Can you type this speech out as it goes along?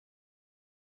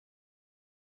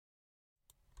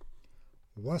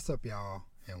What's up, y'all,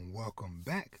 and welcome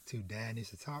back to Dad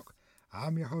Needs to Talk.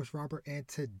 I'm your host, Robert, and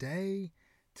today,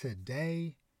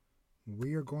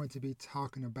 we are going to be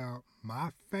talking about my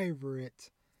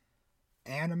favorite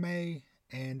anime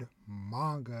and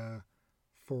manga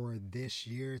for this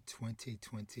year,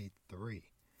 2023.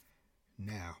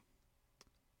 Now,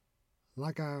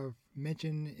 like I've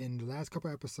mentioned in the last couple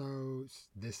episodes,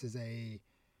 this is a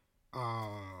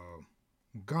uh,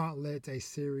 gauntlet, a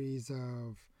series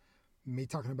of me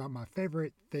talking about my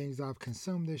favorite things I've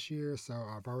consumed this year. So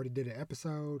I've already did an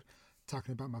episode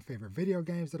talking about my favorite video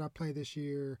games that I played this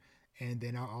year, and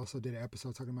then I also did an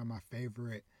episode talking about my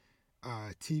favorite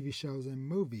TV shows and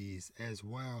movies as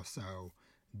well. So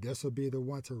this will be the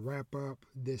one to wrap up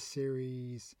this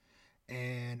series,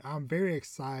 and I'm very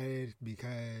excited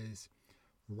because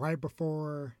right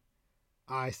before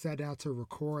I sat down to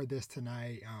record this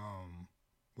tonight,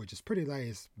 which is pretty late,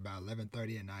 it's about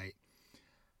 11:30 at night.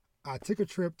 I took a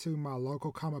trip to my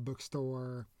local comic book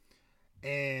store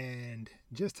and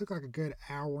just took like a good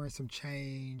hour and some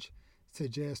change to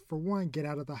just, for one, get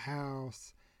out of the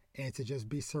house and to just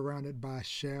be surrounded by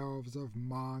shelves of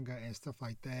manga and stuff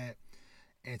like that,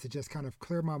 and to just kind of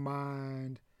clear my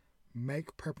mind,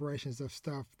 make preparations of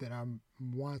stuff that I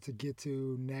want to get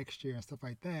to next year and stuff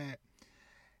like that.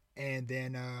 And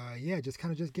then, yeah, just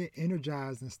kind of just get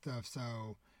energized and stuff.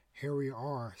 So here we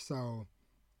are. So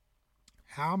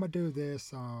how I'm gonna do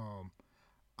this, I'm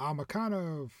a kind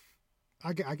of,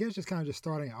 I guess just kind of just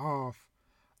starting off,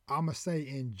 I'm gonna say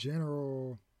in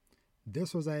general,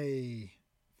 this was a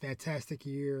fantastic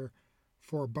year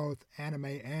for both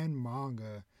anime and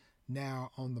manga.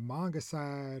 Now, on the manga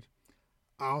side,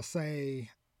 I'll say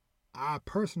I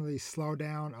personally slow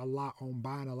down a lot on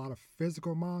buying a lot of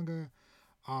physical manga,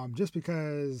 just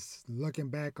because looking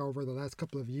back over the last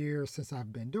couple of years since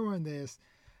I've been doing this,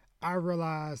 I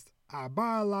realized I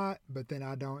buy a lot, but then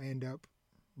I don't end up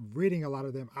reading a lot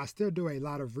of them. I still do a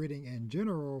lot of reading in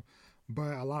general,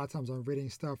 but a lot of times I'm reading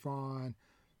stuff on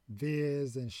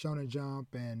Viz and Shonen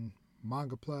Jump and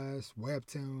Manga Plus,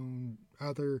 Webtoon,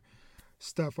 other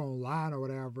stuff online or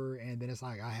whatever, and then it's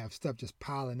like I have stuff just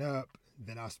piling up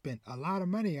that I spent a lot of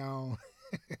money on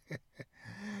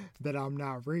that I'm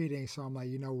not reading. So I'm like,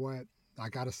 you know what? I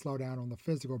got to slow down on the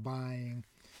physical buying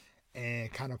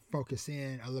and kind of focus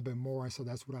in a little bit more. And so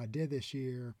that's what I did this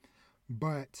year.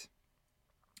 But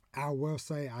I will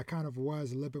say I kind of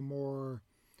was a little bit more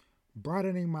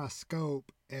broadening my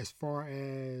scope as far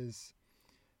as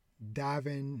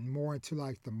diving more into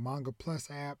like the Manga Plus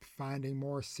app, finding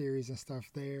more series and stuff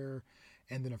there.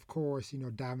 And then, of course,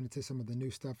 diving into some of the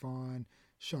new stuff on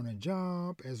Shonen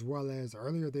Jump, as well as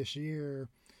earlier this year,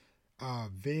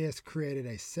 Viz created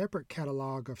a separate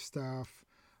catalog of stuff,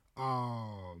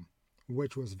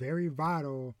 which was very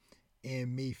vital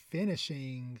in me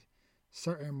finishing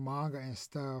certain manga and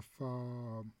stuff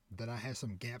that I had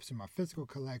some gaps in my physical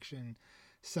collection.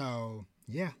 So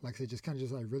yeah, like I said, just kind of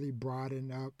just like really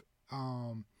broaden up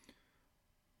um,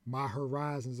 my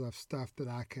horizons of stuff that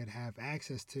I could have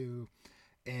access to.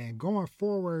 And going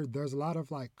forward, there's a lot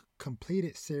of like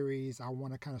completed series I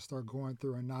want to kind of start going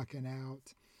through and knocking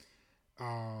out,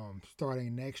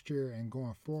 starting next year and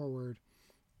going forward,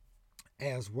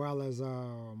 as well as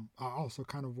I also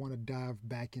kind of want to dive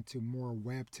back into more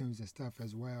webtoons and stuff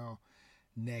as well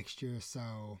next year.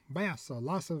 So, but yeah, so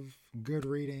lots of good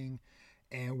reading.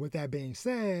 And with that being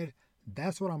said,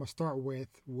 that's what I'm gonna start with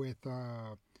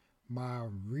my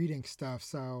reading stuff.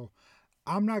 So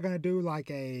I'm not gonna do like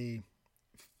a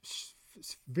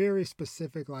very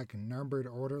specific like numbered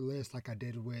order list like I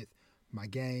did with my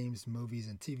games, movies,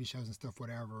 and TV shows and stuff,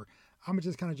 whatever. I'm gonna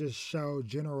just kind of just show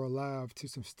general love to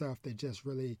some stuff that just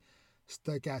really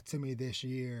stuck out to me this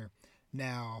year.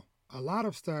 Now, a lot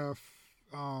of stuff,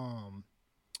 um,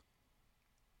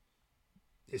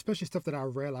 especially stuff that I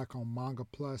read like on Manga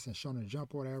Plus and Shonen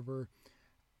Jump or whatever,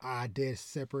 I did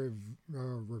separate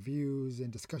reviews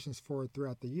and discussions for it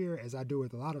throughout the year, as I do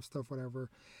with a lot of stuff, whatever.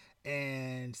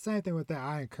 And same thing with that.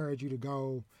 I encourage you to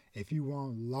go if you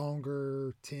want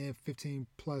longer 10, 15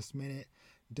 plus minute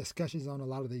discussions on a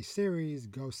lot of these series,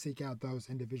 go seek out those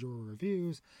individual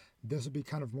reviews. This will be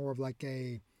kind of more of like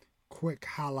a quick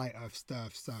highlight of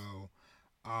stuff. So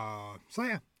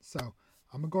yeah. So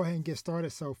I'm gonna go ahead and get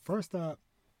started. So first up,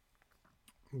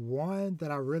 one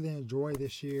that I really enjoy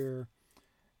this year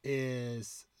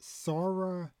is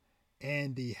Sora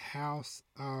and the House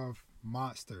of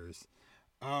Monsters.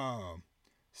 Um,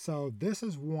 so this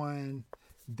is one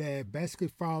that basically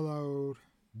followed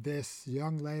this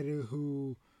young lady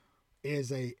who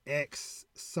is a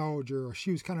ex-soldier, or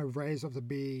she was kind of raised up to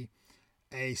be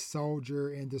a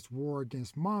soldier in this war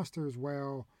against monsters.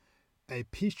 Well, a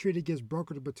peace treaty gets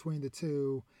brokered between the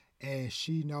two, and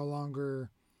she no longer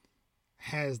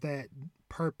has that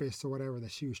purpose or whatever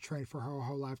that she was trained for her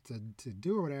whole life to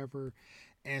do or whatever.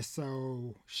 And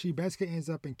so she basically ends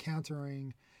up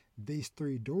encountering these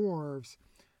three dwarves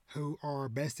who are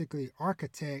basically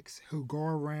architects who go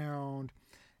around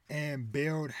and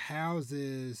build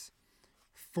houses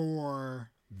for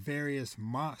various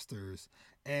monsters.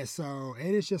 And so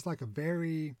it is just like a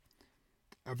very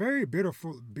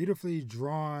beautifully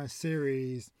drawn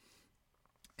series,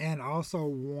 and also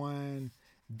one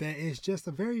that is just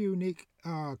a very unique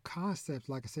concept.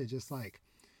 Like I said, just like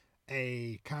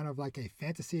a kind of like a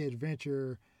fantasy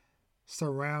adventure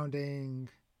surrounding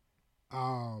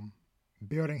um,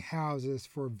 building houses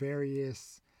for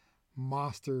various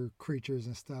monster creatures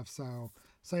and stuff. So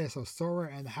Sora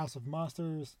and the House of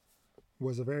Monsters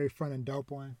was a very fun and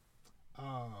dope one.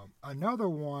 Another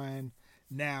one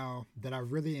now that I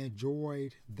really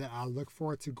enjoyed that I look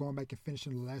forward to going back and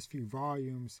finishing the last few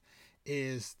volumes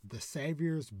is the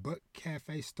Savior's Book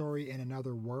Cafe Story in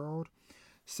Another World.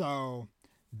 So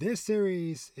this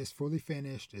series is fully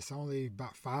finished. It's only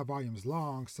about 5 volumes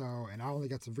long, and I only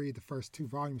got to read the first 2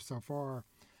 volumes so far.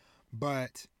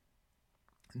 But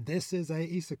this is a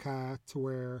isekai to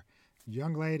where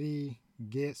young lady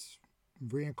gets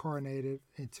reincarnated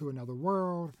into another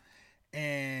world,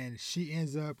 and she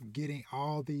ends up getting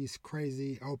all these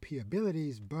crazy OP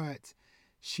abilities, but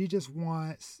she just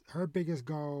wants, her biggest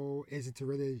goal isn't to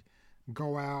really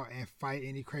go out and fight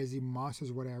any crazy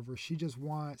monsters or whatever. She just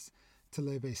wants to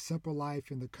live a simple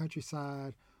life in the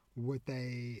countryside with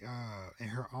in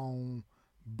her own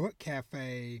book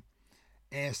cafe.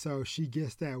 And so she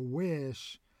gets that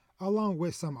wish along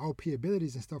with some OP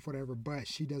abilities and stuff, whatever, but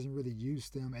she doesn't really use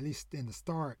them, at least in the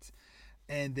start.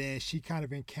 And then she kind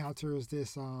of encounters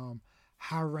this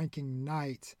high ranking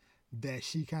knight that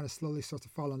she kind of slowly starts to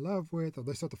fall in love with, or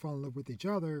they start to fall in love with each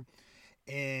other.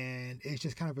 And it's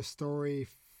just kind of a story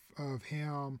of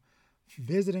him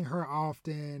visiting her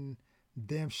often,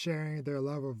 them sharing their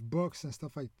love of books and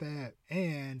stuff like that.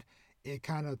 And it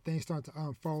kind of, things start to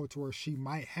unfold to where she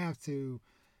might have to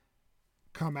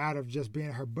come out of just being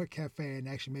at her book cafe and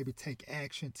actually maybe take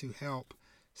action to help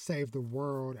save the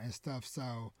world and stuff.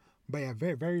 So, but yeah,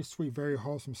 very, very sweet, very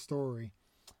wholesome story.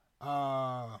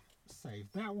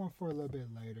 Save that one for a little bit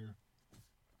later.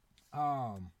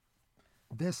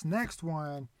 This next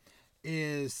one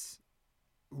is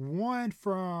one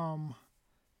from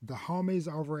the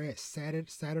homies over at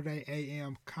Saturday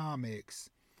AM Comics,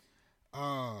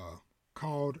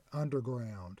 called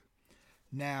Underground.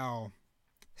 Now,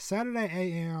 Saturday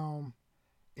AM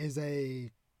is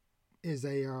a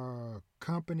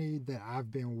company that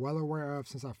I've been well aware of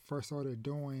since I first started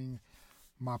doing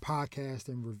my podcast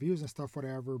and reviews and stuff,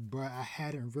 whatever. But I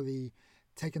hadn't really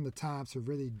taken the time to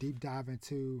really deep dive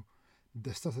into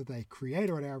the stuff that they create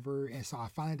or whatever. And so I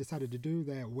finally decided to do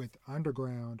that with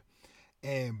Underground.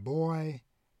 And boy,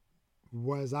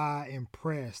 was I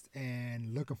impressed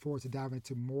and looking forward to diving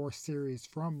into more series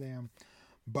from them.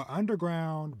 But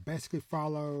Underground basically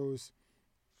follows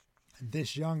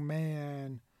this young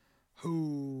man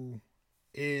who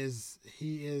is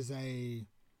a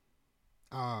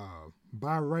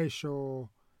biracial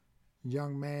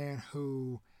young man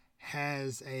who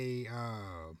has a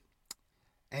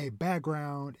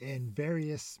background in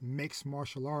various mixed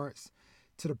martial arts,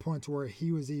 to the point where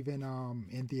he was even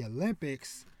in the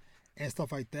Olympics and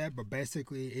stuff like that. But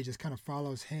basically, it just kind of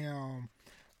follows him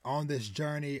on this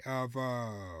journey of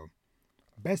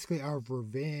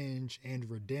revenge and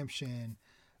redemption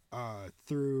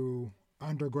through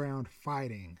underground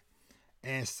fighting.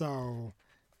 And so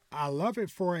I love it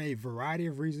for a variety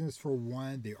of reasons. For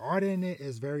one, the art in it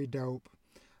is very dope.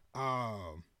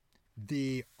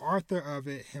 The author of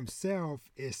it himself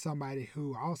is somebody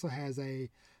who also has a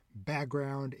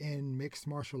background in mixed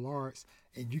martial arts,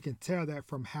 and you can tell that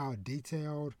from how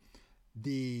detailed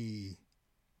the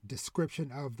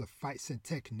description of the fights and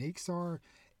techniques are.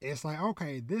 It's like,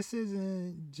 okay, this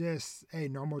isn't just a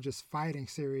normal just fighting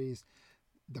series.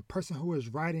 The person who is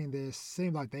writing this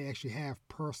seems like they actually have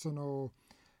personal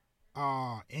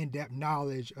in-depth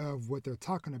knowledge of what they're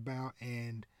talking about,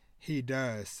 and he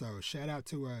does. So shout out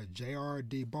to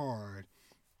J.R.D. Bard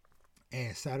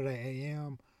and Saturday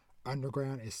AM.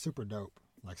 Underground is super dope.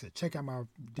 Like I said, check out my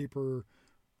deeper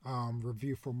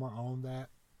review for more on that.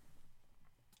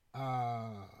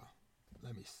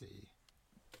 Let me see.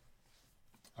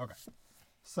 Okay,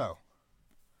 so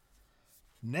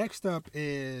next up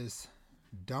is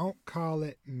Don't Call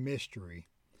It Mystery.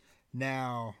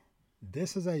 Now,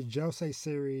 this is a Josei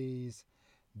series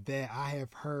that I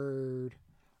have heard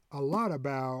a lot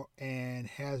about and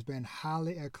has been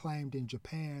highly acclaimed in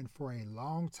Japan for a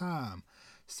long time.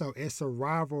 So its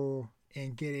arrival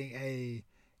in getting a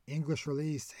English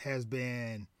release has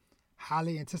been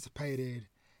highly anticipated,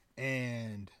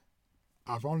 and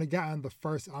I've only gotten the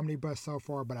first omnibus so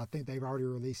far, but I think they've already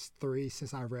released three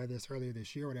since I read this earlier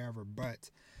this year or whatever. But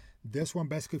this one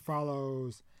basically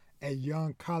follows a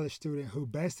young college student who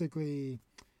basically,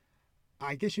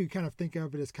 I guess you kind of think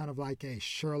of it as kind of like a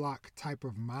Sherlock type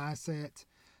of mindset,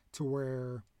 to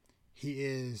where he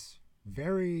is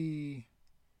very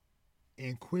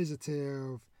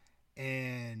inquisitive,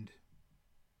 and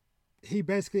he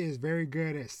basically is very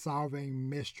good at solving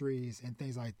mysteries and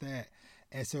things like that.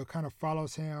 And so it kind of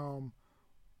follows him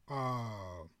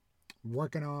uh,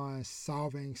 working on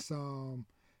solving some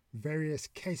various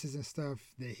cases and stuff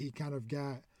that he kind of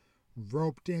got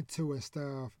roped into and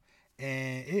stuff.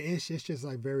 And it's just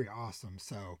like very awesome.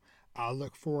 So I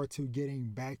look forward to getting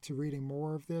back to reading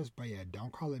more of this. But yeah,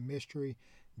 don't call it mystery.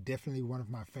 Definitely one of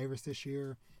my favorites this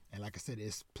year. And like I said,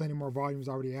 it's plenty more volumes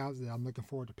already out that I'm looking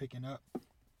forward to picking up.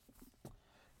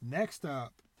 Next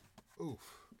up,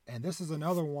 and this is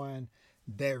another one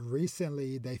that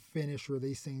recently they finished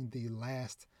releasing the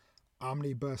last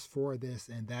omnibus for this,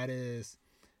 and that is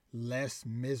Les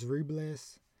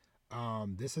Miserables.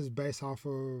 This is based off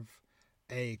of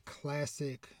a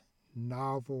classic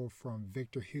novel from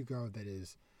Victor Hugo that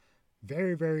is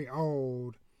very, very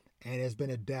old and has been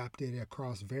adapted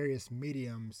across various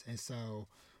mediums. And so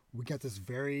we got this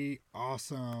very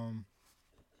awesome,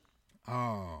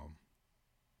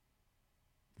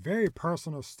 very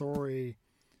personal story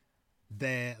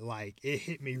that like it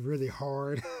hit me really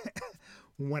hard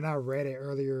when I read it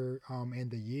earlier in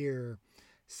the year.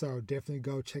 So definitely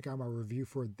go check out my review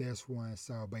for this one.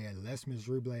 So, but yeah, Les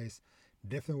Miserables,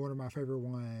 definitely one of my favorite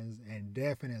ones, and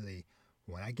definitely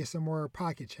when I get some more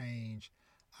pocket change,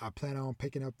 I plan on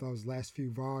picking up those last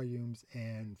few volumes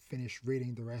and finish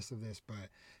reading the rest of this. But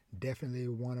definitely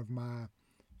one of my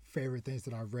favorite things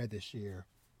that I've read this year.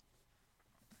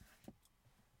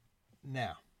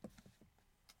 Now,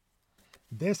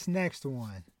 this next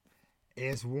one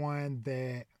is one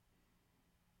that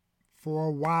for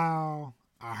a while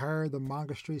I heard the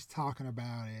manga streets talking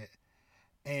about it,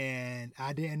 and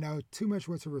I didn't know too much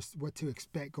what to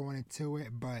expect going into it.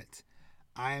 But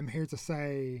I am here to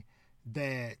say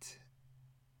that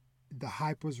the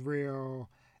hype was real,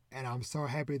 and I'm so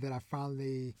happy that I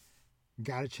finally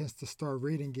got a chance to start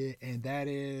reading it. And that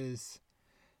is,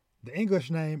 the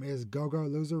English name is Go Go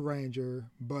Loser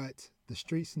Ranger, but the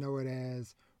streets know it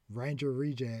as Ranger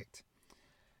Reject.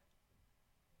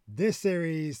 This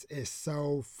series is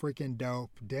so freaking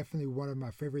dope. Definitely one of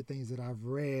my favorite things that I've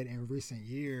read in recent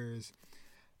years.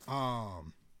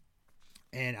 And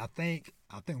I think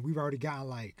we've already gotten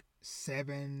like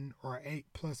 7 or 8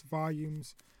 plus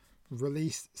volumes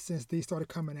released since these started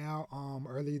coming out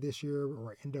early this year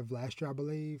or end of last year, I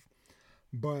believe.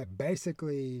 But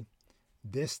basically,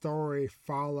 this story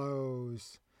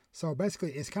follows. So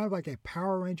basically, it's kind of like a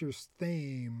Power Rangers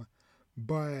theme,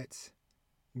 but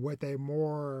with a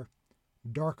more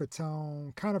darker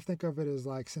tone. Kind of think of it as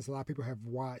like, since a lot of people have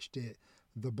watched it,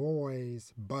 The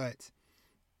Boys, but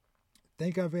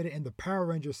think of it in the Power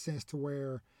Rangers sense, to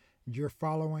where you're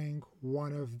following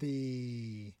one of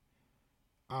the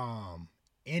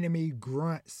enemy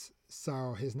grunts.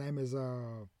 So his name is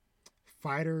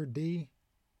Fighter D.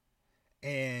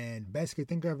 And basically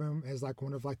think of him as like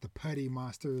one of like the putty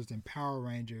monsters in Power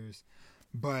Rangers.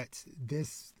 But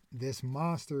this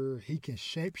monster, he can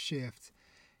shapeshift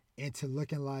into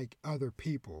looking like other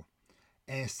people.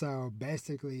 And so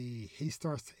basically he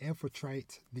starts to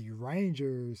infiltrate the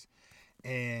Rangers,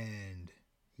 and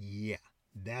yeah,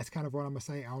 that's kind of what I'm gonna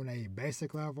say on a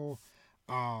basic level.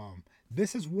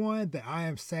 This is one that I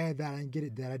am sad that I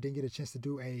didn't get a chance to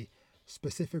do a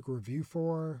specific review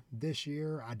for this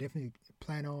year. I definitely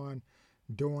plan on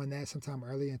doing that sometime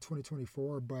early in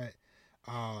 2024. But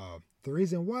the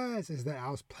reason is that I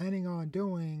was planning on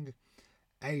doing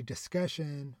a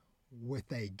discussion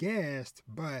with a guest,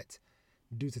 but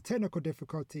due to technical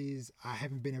difficulties, I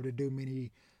haven't been able to do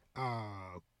many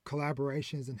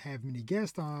collaborations and have many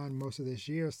guests on most of this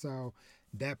year. So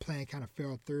that plan kind of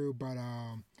fell through. But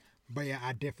yeah,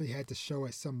 I definitely had to show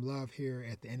it some love here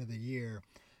at the end of the year.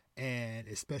 And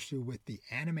especially with the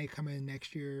anime coming in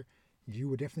next year, you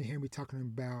will definitely hear me talking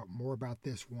about more about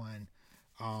this one,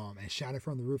 and shouting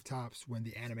from the rooftops when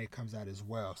the anime comes out as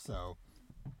well. So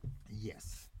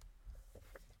yes.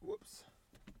 Whoops.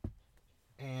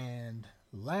 And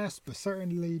last but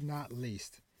certainly not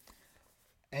least,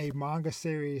 a manga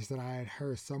series that I had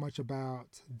heard so much about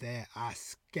that I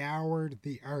scoured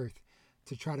the earth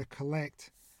to try to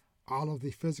collect all of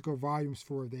the physical volumes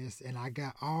for this, and I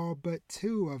got all but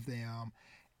two of them.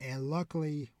 And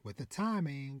luckily, with the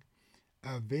timing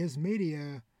of Viz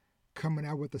Media coming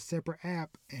out with a separate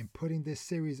app and putting this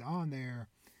series on there,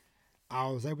 I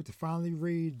was able to finally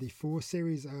read the full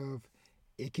series of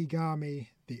Ikigami,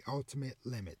 The Ultimate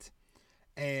Limit.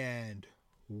 And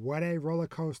what a roller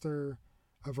coaster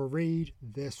of a read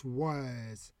this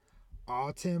was.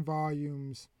 All 10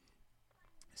 volumes,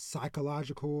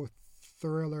 psychological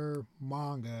thriller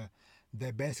manga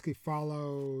that basically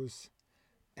follows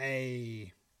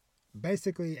a a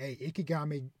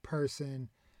Ikigami person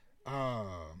uh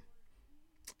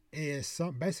is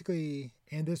some basically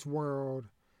in this world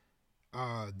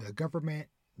the government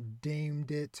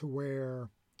deemed it to where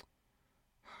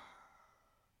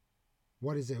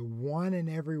what is it, one in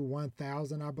every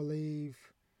 1,000, I believe,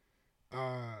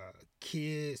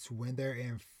 kids when they're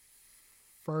in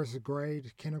first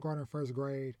grade, kindergarten, first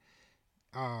grade,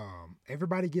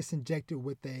 everybody gets injected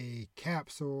with a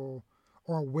capsule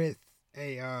or with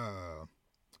a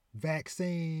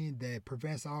vaccine that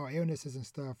prevents all illnesses and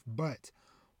stuff. But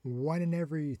one in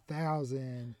every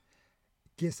 1,000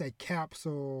 gets a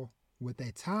capsule with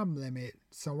a time limit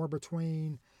somewhere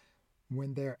between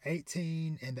when they're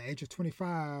 18 and the age of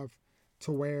 25,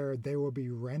 to where they will be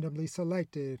randomly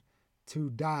selected to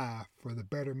die for the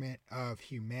betterment of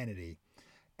humanity.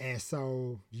 And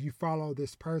so you follow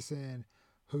this person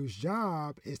whose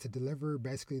job is to deliver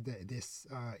basically this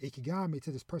ikigami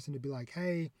to this person to be like,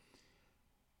 hey,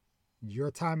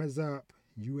 your time is up.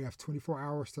 You have 24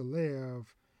 hours to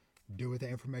live. Do with the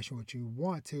information what you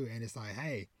want to. And it's like,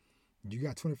 hey, you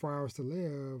got 24 hours to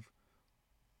live.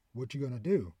 What you going to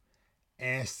do?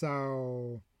 And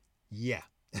so, yeah,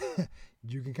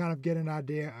 you can kind of get an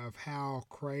idea of how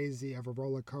crazy of a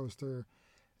roller coaster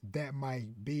that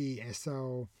might be. And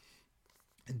so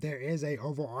there is a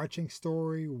overarching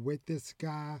story with this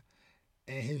guy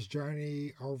and his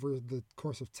journey over the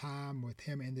course of time with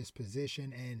him in this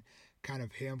position, and kind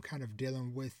of him kind of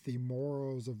dealing with the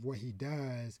morals of what he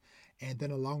does. And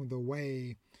then along the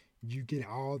way, you get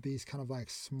all these kind of like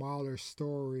smaller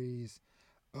stories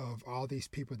of all these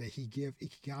people that he give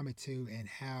ikigami to, and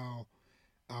how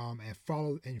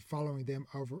following them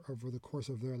over the course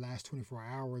of their last 24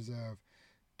 hours of,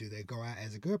 do they go out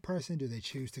as a good person? Do they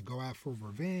choose to go out for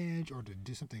revenge or to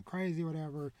do something crazy,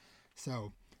 whatever?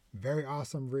 So, very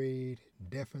awesome read.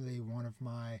 Definitely one of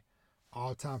my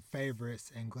all-time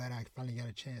favorites, and glad I finally got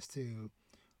a chance to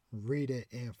read it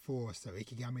in full. So,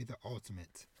 Ikigami the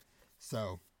Ultimate.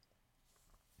 So,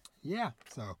 yeah.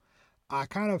 So, I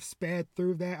kind of sped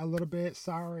through that a little bit.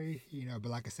 Sorry.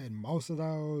 But like I said, most of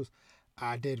those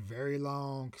I did very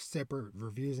long separate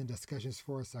reviews and discussions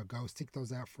for, so go seek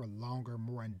those out for longer,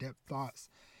 more in-depth thoughts.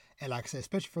 And like I said,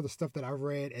 especially for the stuff that I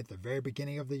read at the very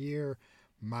beginning of the year,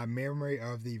 my memory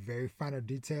of the very finer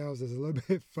details is a little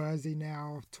bit fuzzy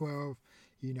now, 10,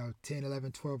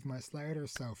 11, 12 months later,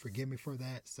 so forgive me for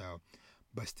that. So,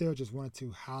 but still just wanted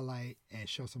to highlight and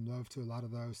show some love to a lot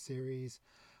of those series.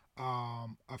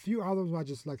 A few others I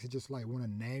just like to want to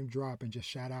name drop and just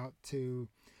shout out to.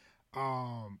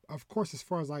 Of course, as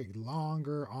far as like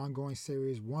longer ongoing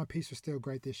series, One Piece was still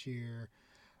great this year.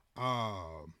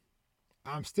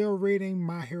 I'm still reading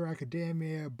My Hero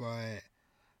Academia, but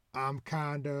I'm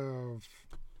kind of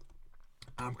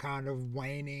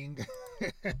waning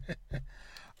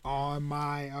on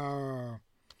my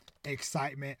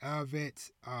excitement of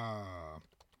it. But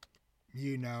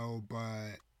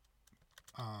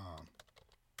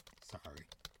sorry.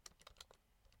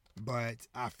 But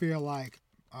I feel like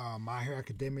My Hero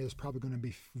Academia is probably going to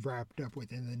be wrapped up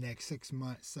within the next 6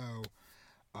 months. So,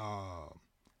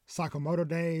 Sakamoto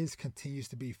Days continues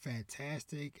to be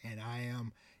fantastic, and I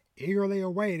am eagerly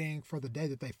awaiting for the day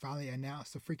that they finally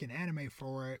announce the freaking anime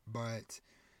for it. But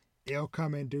it'll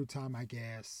come in due time, I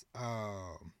guess.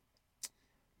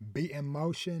 Beat in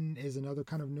Motion is another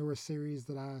kind of newer series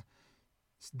that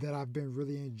I've been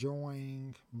really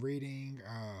enjoying reading.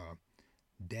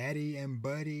 Daddy and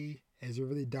Buddy is a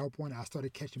really dope one. I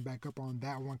started catching back up on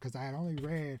that one because I had only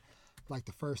read like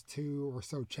the first 2 or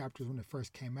so chapters when it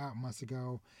first came out months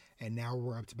ago, and now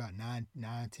we're up to about 10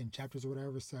 chapters or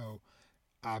whatever. So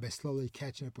I've been slowly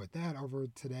catching up with that over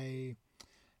today,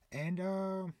 and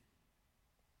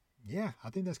yeah, I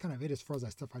think that's kind of it as far as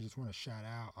that stuff I just want to shout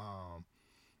out.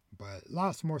 But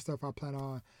lots more stuff I plan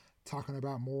on talking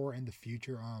about more in the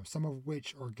future. Some of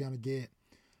which are gonna get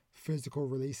physical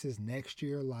releases next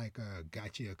year, like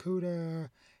Gachi Akuda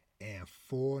and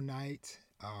Full Night,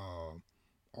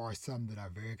 are some that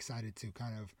I'm very excited to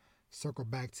kind of circle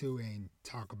back to and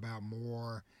talk about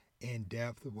more in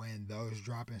depth when those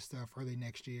drop and stuff early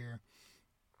next year.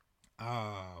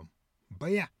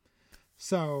 But yeah,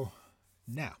 so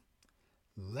now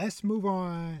let's move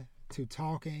on to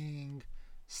talking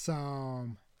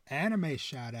some anime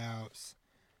shout outs.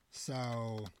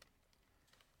 So,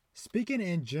 speaking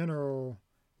in general,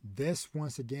 this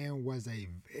once again was a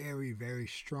very, very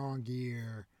strong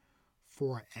year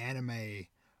for anime.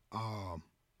 Um,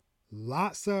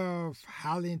 Lots of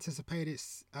highly anticipated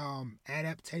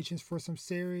adaptations for some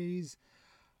series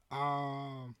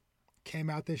um, came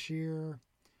out this year,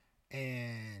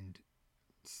 and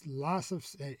lots of,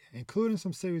 including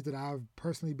some series that I've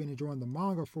personally been enjoying the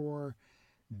manga for,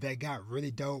 that got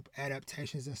really dope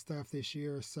adaptations and stuff this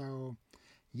year. So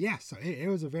yeah, so it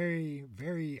was a very,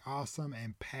 very awesome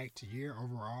and packed year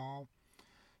overall.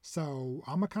 So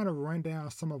I'm gonna kind of run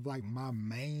down some of like my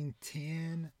main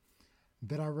 10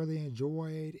 that I really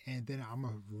enjoyed, and then I'm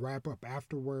gonna wrap up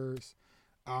afterwards,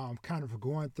 kind of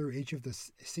going through each of the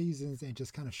seasons and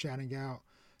just kind of shouting out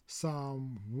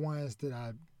some ones that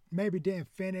I maybe didn't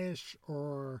finish,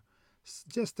 or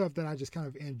just stuff that I just kind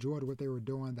of enjoyed what they were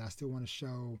doing that I still want to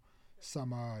show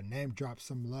some name drop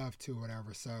some love to,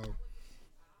 whatever.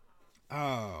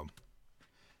 Um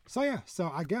so yeah,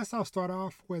 so I guess I'll start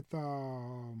off with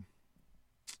um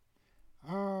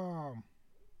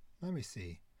let me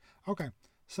see. Okay,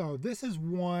 so this is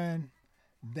one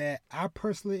that I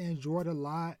personally enjoyed a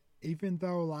lot, even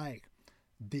though like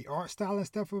the art style and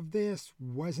stuff of this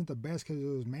wasn't the best because it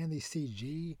was mainly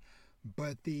CG,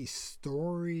 but the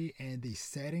story and the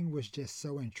setting was just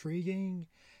so intriguing,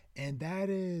 and that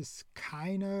is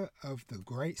kind of the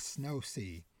Great Snow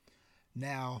Sea.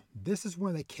 Now, this is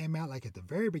one that came out like at the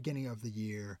very beginning of the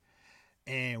year,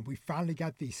 and we finally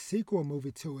got the sequel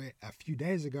movie to it a few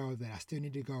days ago that I still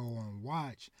need to go and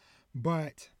watch.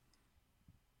 But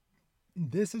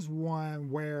this is one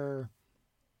where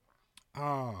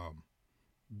um,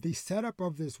 the setup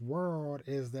of this world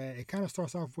is that it kind of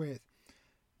starts off with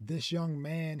this young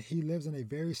man. He lives in a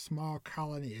very small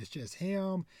colony. It's just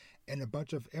him and a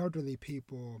bunch of elderly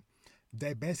people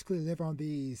that basically live on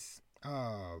these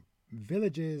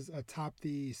villages atop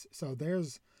these. So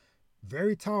there's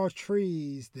very tall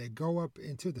trees that go up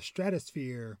into the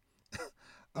stratosphere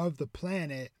of the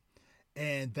planet,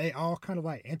 and they all kind of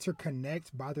like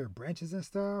interconnect by their branches and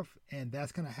stuff, and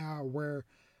that's kind of how where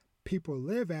people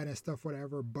live at and stuff,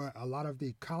 whatever. But a lot of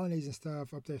the colonies and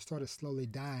stuff up there started slowly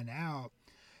dying out,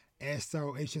 and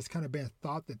so it's just kind of been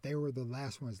thought that they were the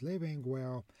last ones living.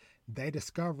 Well, they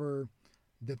discover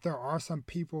that there are some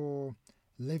people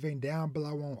living down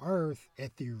below on earth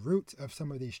at the roots of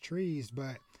some of these trees,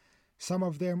 but some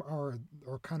of them are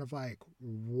kind of like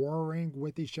warring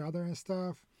with each other and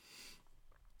stuff.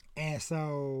 And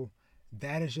so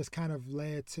that has just kind of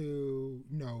led to,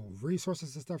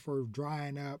 resources and stuff are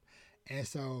drying up. And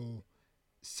so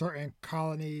certain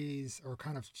colonies are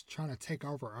kind of trying to take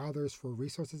over others for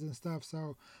resources and stuff.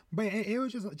 So, but it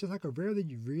was just like a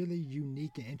really, really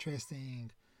unique and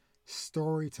interesting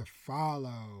story to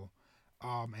follow.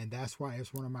 And that's why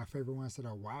it's one of my favorite ones that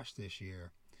I watched this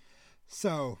year.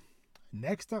 So,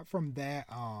 next up from that,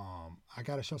 I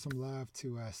got to show some love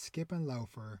to Skip and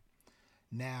Loafer.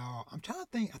 Now, I'm trying to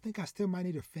think. I think I still might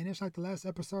need to finish like the last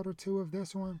episode or two of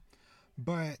this one.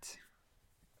 But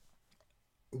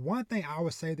one thing I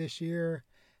would say this year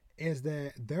is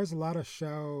that there's a lot of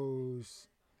shows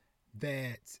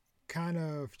that kind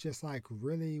of just like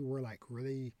really were like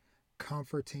really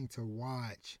comforting to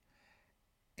watch,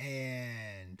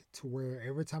 and to where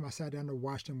every time I sat down to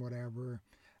watch them, whatever,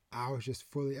 I was just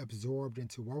fully absorbed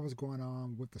into what was going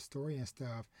on with the story and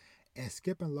stuff. And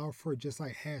Skip and Loafer just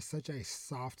like had such a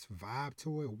soft vibe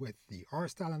to it with the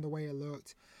art style and the way it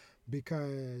looked.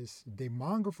 Because the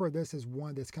manga for this is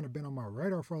one that's kind of been on my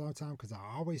radar for a long time, because I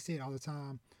always see it all the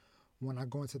time when I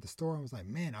go into the store. And was like,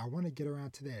 man, I want to get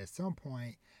around to that at some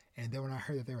point. And then when I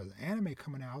heard that there was an anime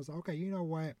coming out, I was like, okay, you know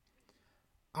what?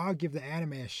 I'll give the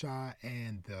anime a shot.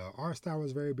 And the art style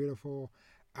was very beautiful.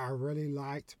 I really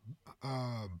liked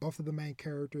both of the main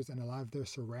characters, and a lot of their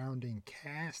surrounding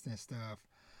cast and stuff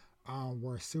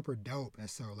were super dope. And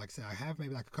so, like I said, I have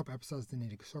maybe like a couple episodes that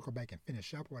need to circle back and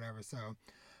finish up, whatever. So,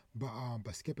 but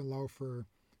Skip and Loafer,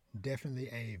 definitely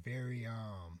a very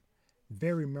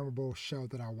very memorable show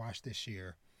that I watched this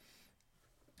year.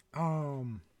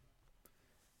 Um,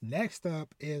 Next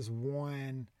up is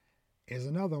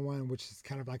another one which is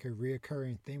kind of like a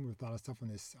reoccurring theme with a lot of stuff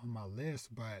on my list,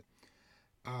 but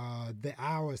that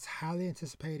I was highly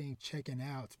anticipating checking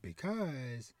out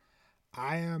because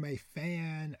I am a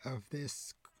fan of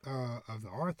this of the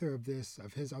author of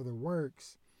his other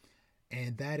works,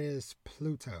 and that is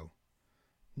Pluto.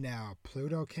 Now,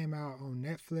 Pluto came out on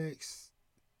Netflix,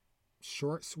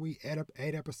 short, sweet,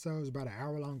 eight episodes, about an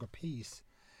hour long a piece.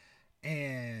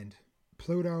 And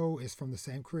Pluto is from the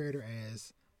same creator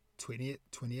as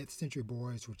 20th Century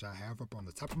Boys, which I have up on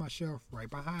the top of my shelf right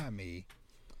behind me.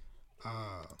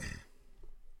 Uh,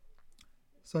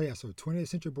 so 20th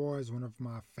Century Boys, one of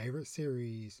my favorite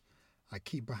series I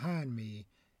keep behind me.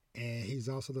 And he's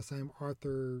also the same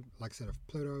author, like I said, of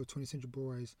Pluto, 20th Century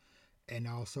Boys, and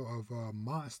also of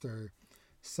Monster.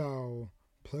 So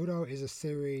Pluto is a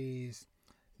series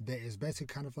that is basically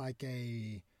kind of like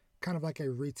a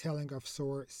retelling of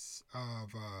sorts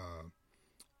of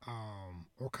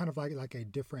or kind of like a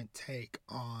different take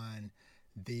on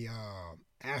the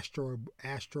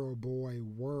Astro Boy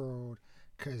world,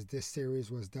 because this series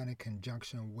was done in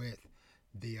conjunction with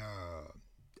the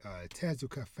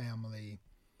Tezuka family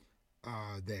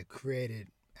that created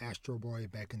Astro Boy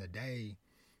back in the day.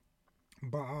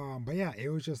 But yeah, it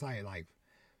was just like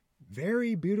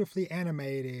very beautifully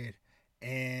animated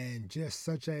and just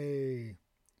such a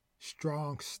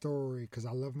strong story, because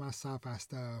I love my sci-fi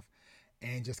stuff,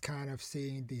 and just kind of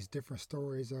seeing these different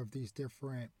stories of these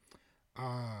different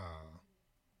uh,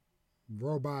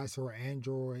 robots or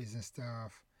androids and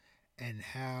stuff, and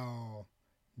how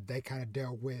they kind of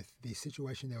dealt with the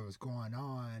situation that was going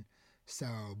on. So,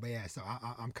 but yeah, so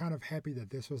I'm kind of happy that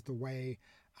this was the way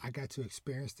I got to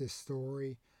experience this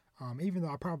story. Even though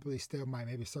I probably still might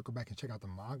maybe circle back and check out the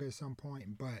manga at some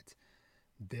point, but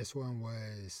this one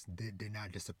did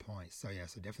not disappoint. So yeah,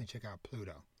 so definitely check out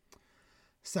Pluto.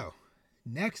 So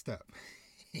next up,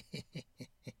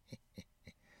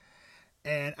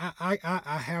 and I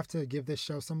have to give this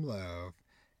show some love,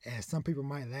 and some people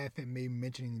might laugh at me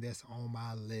mentioning this on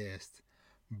my list,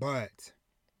 but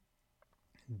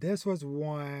this was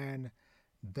one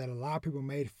that a lot of people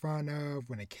made fun of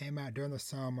when it came out during the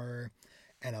summer,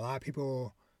 and a lot of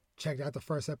people checked out the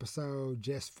first episode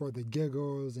just for the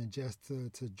giggles and just to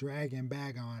drag and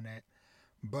bag on it.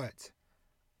 But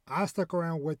I stuck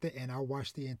around with it, and I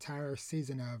watched the entire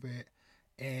season of it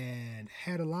and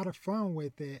had a lot of fun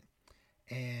with it.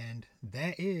 And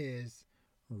that is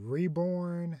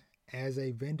Reborn as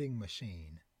a Vending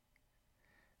Machine.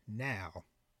 Now,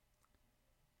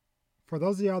 for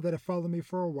those of y'all that have followed me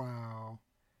for a while,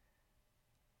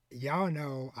 y'all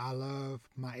know I love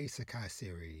my isekai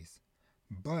series.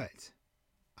 But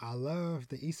I love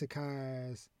the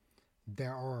isekais that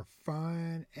are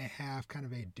fun and have kind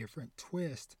of a different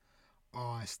twist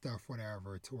on stuff,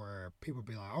 whatever, to where people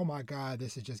be like, oh my God,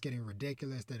 this is just getting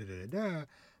ridiculous, da da da da.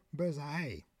 But it's like,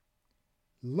 hey,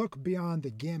 look beyond the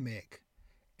gimmick.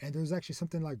 And there's actually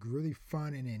something like really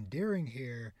fun and endearing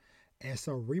here. And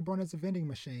so, Reborn as a Vending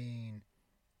Machine.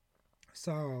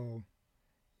 So,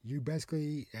 you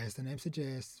basically, as the name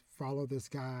suggests, follow this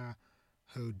guy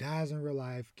who dies in real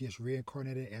life, gets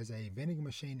reincarnated as a vending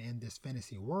machine in this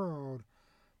fantasy world.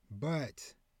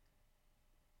 But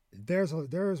there's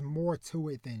more to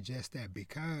it than just that,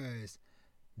 because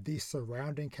the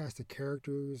surrounding cast of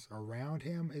characters around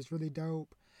him is really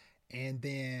dope. And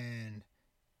then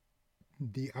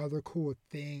the other cool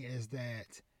thing is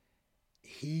that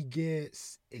he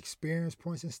gets experience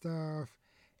points and stuff,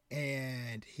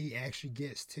 and he actually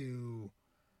gets to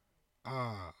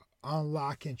uh,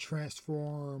 unlock and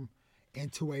transform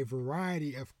into a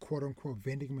variety of quote unquote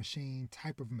vending machine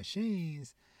type of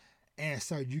machines. And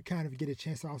so you kind of get a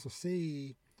chance to also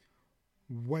see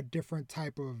what different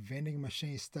type of vending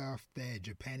machine stuff that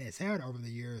Japan has had over the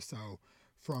years. So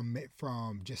from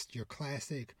just your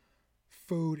classic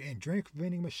food and drink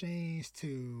vending machines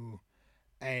to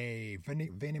a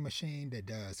vending machine that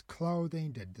does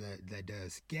clothing, that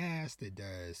does gas, that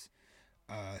does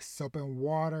soap and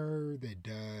water, that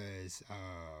does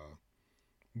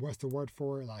what's the word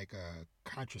for it? Like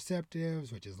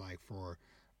contraceptives, which is like for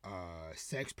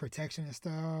sex protection and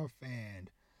stuff, and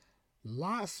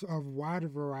lots of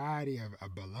wide variety of a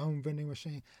balloon vending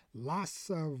machine,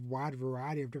 lots of wide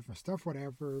variety of different stuff,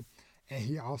 whatever. And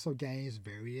he also gains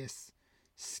various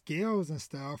skills and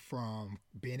stuff, from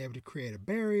being able to create a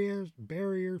barrier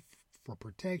for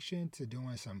protection, to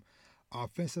doing some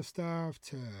offensive stuff,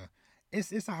 to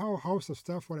it's a whole host of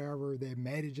stuff, whatever, that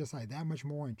made it just like that much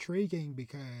more intriguing.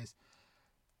 Because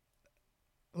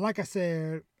like I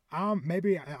said, I'm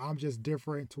just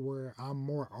different, to where I'm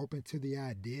more open to the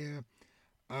idea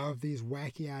of these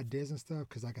wacky ideas and stuff,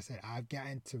 because like I said, I've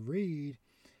gotten to read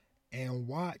and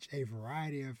watch a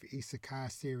variety of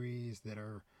isekai series that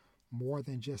are more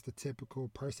than just a typical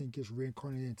person gets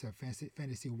reincarnated into a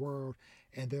fantasy world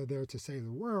and they're there to save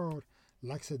the world.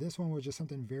 Like I said, this one was just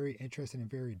something very interesting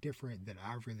and very different that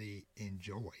I really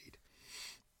enjoyed.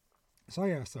 So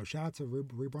yeah, so shout out to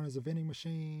Reborn as a Vending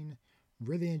Machine.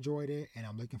 Really enjoyed it, and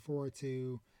I'm looking forward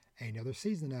to another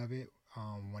season of it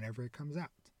whenever it comes out.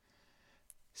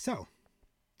 So,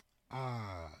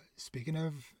 uh, speaking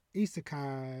of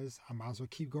isekais, I might as well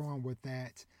keep going with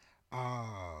that.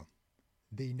 Uh,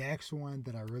 the next one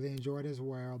that I really enjoyed as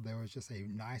well, there was just a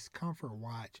nice comfort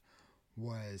watch,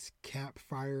 was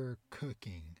Campfire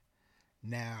Cooking.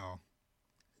 Now,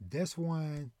 this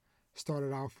one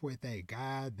started off with a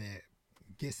guy that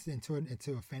gets into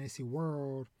a fantasy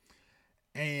world,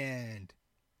 and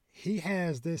he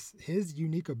has this his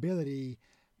unique ability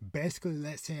basically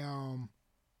lets him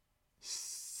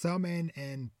summon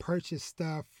and purchase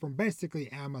stuff from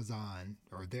basically Amazon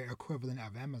or their equivalent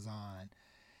of Amazon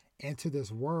into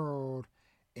this world,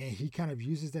 and he kind of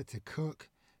uses that to cook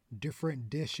different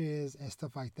dishes and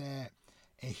stuff like that.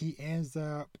 And he ends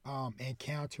up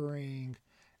encountering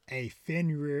a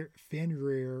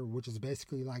Fenrir, which is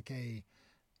basically like a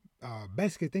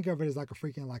basically think of it as like a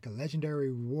freaking like a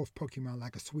legendary wolf Pokemon,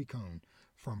 like a Suicune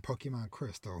from Pokemon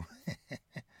Crystal.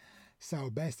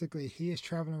 So basically, he is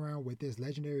traveling around with this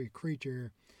legendary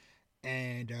creature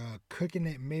and cooking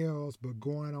at meals, but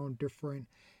going on different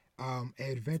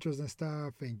adventures and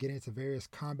stuff, and getting into various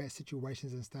combat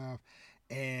situations and stuff,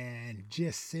 and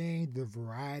just seeing the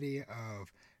variety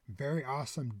of very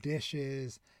awesome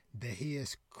dishes that he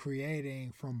is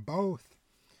creating from both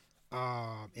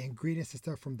ingredients and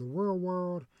stuff from the real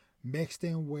world mixed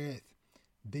in with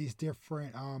these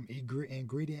different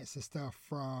ingredients and stuff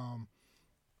from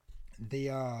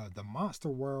the monster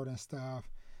world and stuff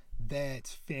that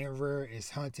Fenrir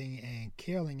is hunting and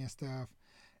killing and stuff,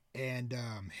 and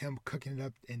him cooking it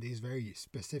up in these very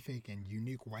specific and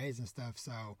unique ways and stuff.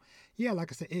 So yeah,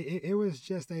 like I said, it was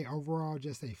just a overall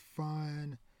just a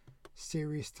fun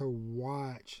series to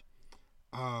watch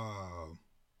and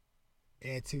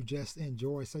to just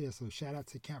enjoy. So yeah, so shout out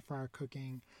to Campfire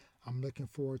Cooking. I'm looking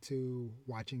forward to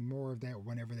watching more of that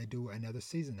whenever they do another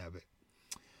season of it.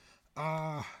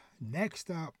 Uh Next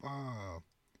up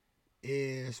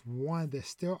is one that's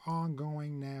still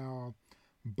ongoing now,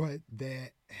 but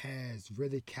that has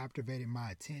really captivated my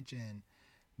attention.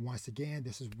 Once again,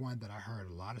 this is one that I heard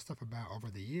a lot of stuff about over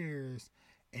the years,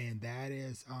 and that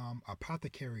is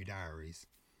Apothecary Diaries.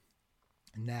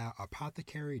 Now,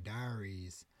 Apothecary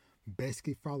Diaries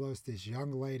basically follows this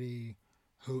young lady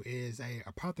who is a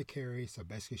apothecary. So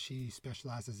basically, she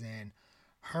specializes in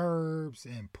herbs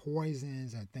and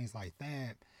poisons and things like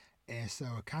that. And so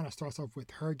it kind of starts off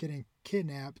with her getting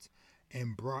kidnapped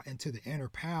and brought into the inner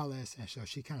palace. And so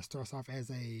she kind of starts off as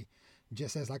a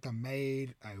just as like a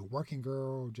maid, a working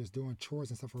girl, just doing chores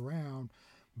and stuff around.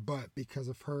 But because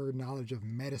of her knowledge of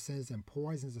medicines and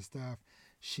poisons and stuff,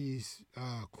 she's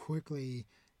quickly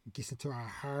gets into a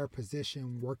higher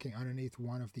position working underneath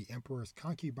one of the emperor's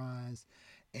concubines,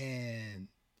 and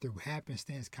through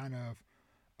happenstance kind of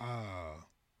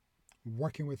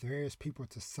working with various people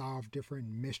to solve different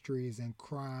mysteries and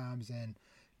crimes and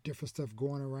different stuff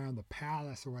going around the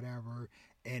palace or whatever.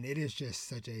 And it is just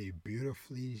such a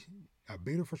beautiful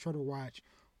show to watch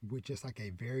with just like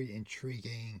a very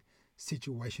intriguing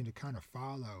situation to kind of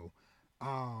follow.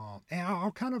 And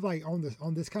I'll kind of like on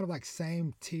this kind of like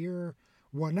same tier.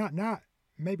 Well, not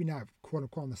maybe not quote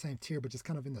unquote on the same tier, but just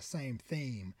kind of in the same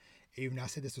theme. Even though I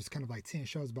said this was kind of like 10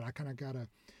 shows, but I kind of gotta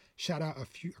shout out a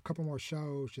couple more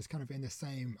shows, just kind of in the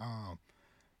same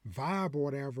vibe or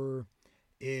whatever.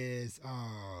 Is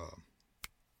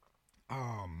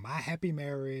My Happy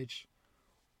Marriage,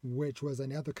 which was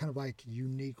another kind of like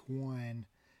unique one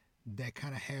that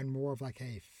kind of had more of like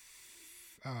a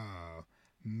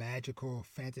magical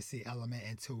fantasy element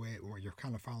into it, where you're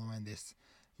kind of following this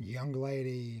young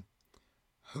lady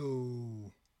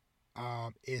who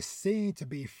is seen to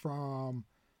be from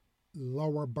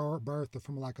lower birth or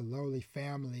from like a lowly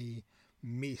family,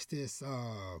 meets this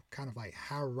kind of like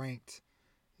high ranked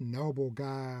noble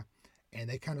guy, and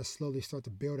they kind of slowly start to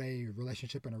build a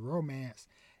relationship and a romance,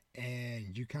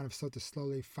 and you kind of start to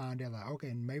slowly find out like,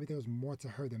 okay, maybe there was more to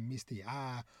her than meets the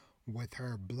eye with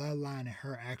her bloodline and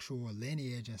her actual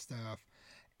lineage and stuff.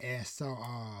 And so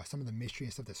some of the mystery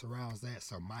and stuff that surrounds that.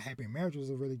 So My Happy Marriage was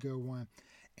a really good one.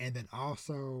 And then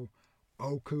also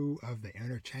Oku of the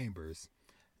Inner Chambers.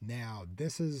 Now,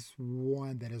 this is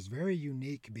one that is very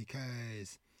unique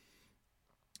because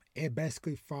it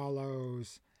basically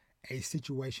follows a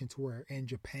situation to where in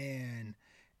Japan,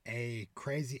 a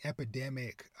crazy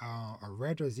epidemic, a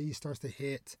rare disease starts to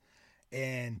hit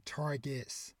and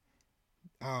targets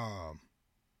um,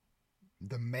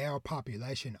 the male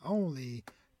population only,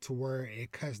 to where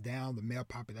it cuts down the male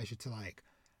population to like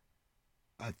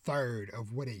a third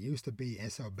of what it used to be.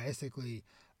 And so basically,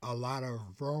 a lot of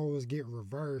roles get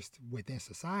reversed within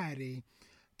society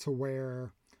to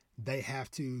where they have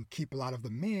to keep a lot of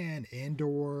the men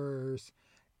indoors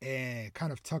and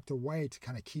kind of tucked away to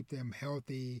kind of keep them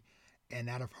healthy and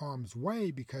out of harm's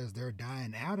way because they're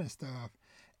dying out and stuff.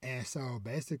 And so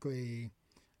basically,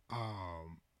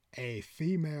 a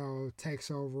female takes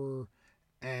over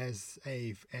as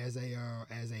a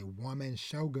woman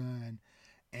shogun,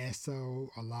 and so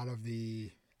a lot of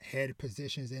the head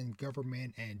positions in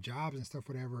government and jobs and stuff,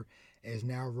 whatever, is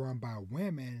now run by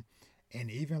women. And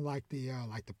even like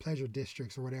the pleasure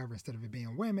districts or whatever, instead of it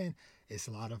being women, it's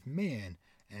a lot of men.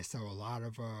 And so a lot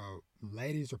of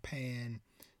ladies are paying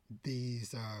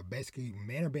these basically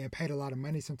men are being paid a lot of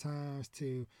money sometimes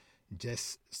to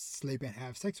just sleep and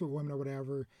have sex with women or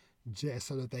whatever, just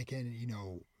so that they can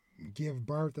give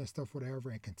birth and stuff whatever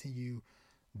and continue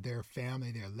their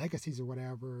family, their legacies or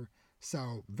whatever.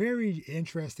 So very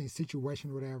interesting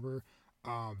situation, whatever.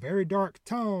 Very dark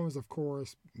tones, of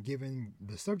course, given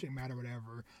the subject matter,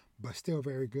 whatever, but still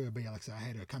very good. But yeah, like I said, I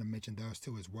had to kind of mention those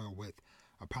two as well with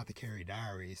Apothecary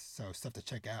Diaries. So stuff to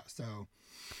check out. So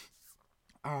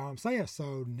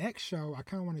next show I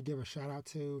kind of want to give a shout out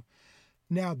to.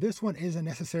 Now this one isn't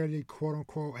necessarily quote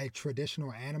unquote a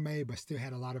traditional anime, but still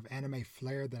had a lot of anime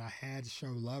flair that I had to show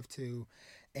love to,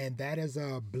 and that is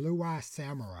Blue Eye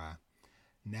Samurai.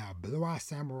 Now Blue Eye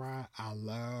Samurai, I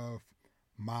love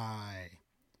my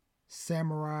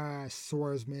samurai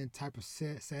swordsman type of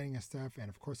setting and stuff, and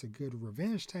of course a good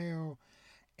revenge tale.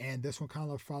 And this one kind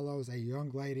of follows a young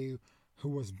lady who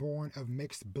was born of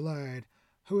mixed blood,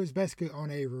 who is basically on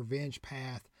a revenge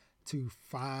path to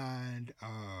find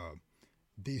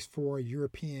these four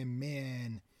European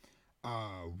men,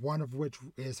 one of which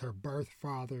is her birth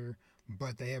father,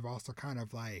 but they have also kind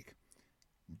of like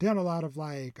done a lot of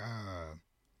like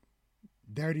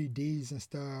dirty deeds and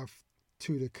stuff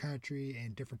to the country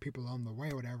and different people on the way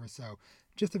or whatever. So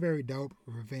just a very dope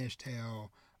revenge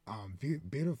tale,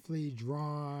 beautifully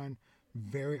drawn,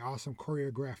 very awesome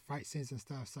choreographed fight scenes and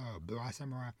stuff. So Blue Eye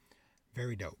Samurai,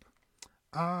 very dope.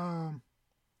 Let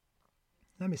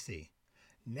me see.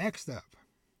 Next up,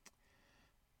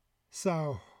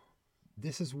 so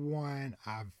this is one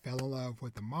I fell in love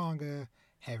with the manga.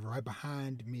 Have right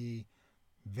behind me,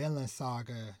 Vinland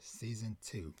Saga Season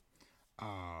 2.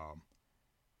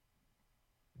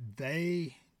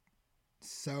 They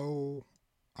so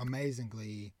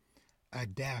amazingly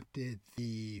adapted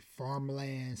the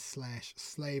farmland slash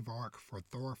slave arc for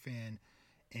Thorfinn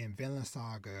in Vinland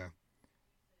Saga.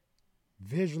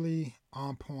 Visually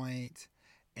on point,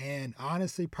 and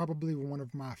honestly, probably one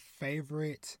of my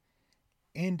favorite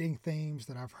ending themes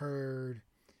that I've heard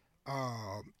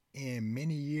in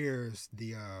many years.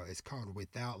 It's called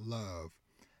Without Love,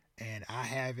 and I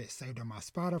have it saved on my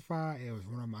Spotify. It was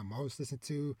one of my most listened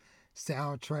to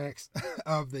soundtracks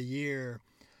of the year.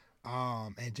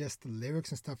 And just the lyrics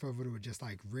and stuff of it would just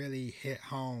like really hit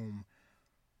home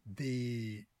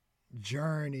the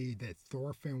journey that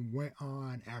Thorfinn went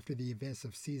on after the events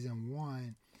of season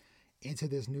 1 into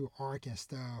this new arc and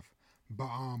stuff. But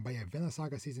yeah, Vinland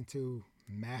Saga season 2,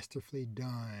 masterfully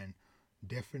done.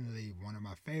 Definitely one of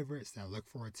my favorites that I look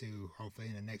forward to, hopefully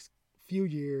in the next few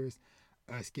years,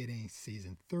 us getting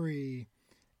season 3,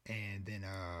 and then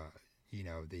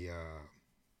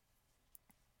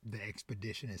the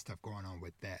expedition and stuff going on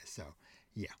with that. So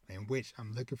yeah, in which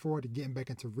I'm looking forward to getting back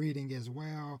into reading as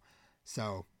well.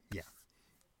 So yeah.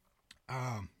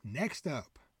 Next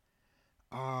up,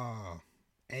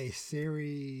 a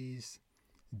series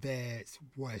that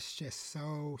was just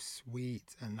so sweet,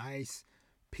 a nice,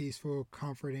 peaceful,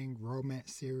 comforting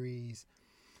romance series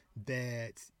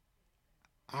that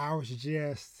I was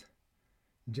just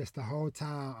the whole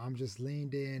time I'm just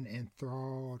leaned in,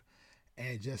 enthralled,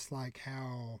 and just like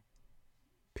how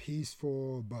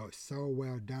peaceful but so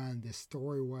well done this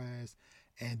story was,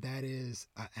 and that is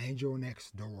An Angel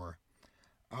Next Door.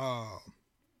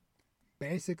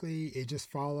 Basically it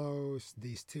just follows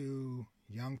these two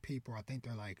young people. I think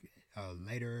they're like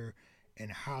later in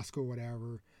high school,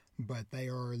 whatever, but they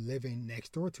are living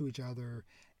next door to each other,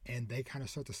 and they kind of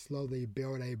start to slowly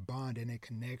build a bond and a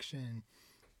connection,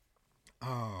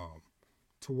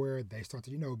 to where they start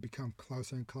to become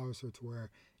closer and closer, to where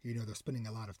they're spending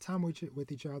a lot of time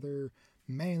with each other,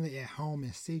 mainly at home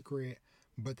in secret,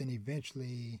 but then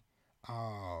eventually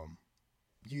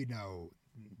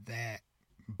that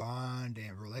bond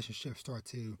and relationship start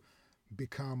to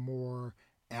become more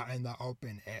out in the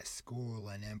open at school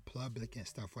and in public and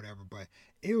stuff, whatever. But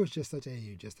it was just such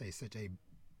a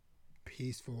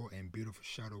peaceful and beautiful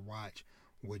show to watch,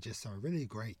 with just some really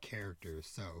great characters.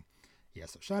 So yeah,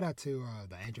 so shout out to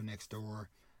The Angel Next Door,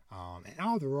 and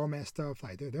all the romance stuff.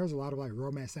 Like there's a lot of like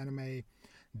romance anime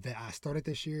that I started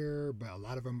this year, but a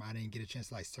lot of them I didn't get a chance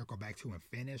to like circle back to and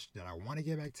finish that I want to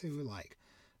get back to, like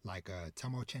like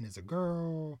Tomo-chan is a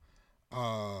girl.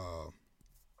 Uh,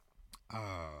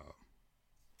 uh,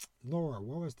 Lord,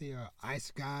 what was the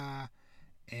ice guy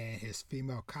and his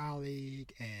female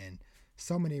colleague, and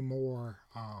so many more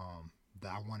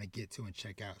that I want to get to and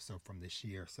check out. So from this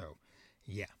year, so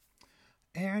yeah.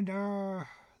 And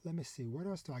let me see, what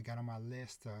else do I got on my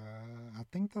list? I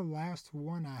think the last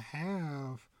one I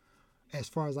have, as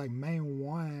far as like main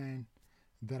one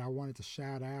that I wanted to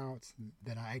shout out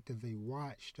that I actively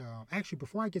watched. Actually,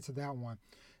 before I get to that one,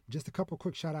 just a couple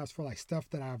quick shout outs for like stuff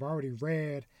that I've already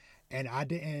read and I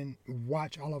didn't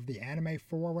watch all of the anime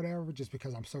for or whatever, just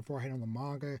because I'm so far ahead on the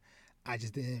manga. I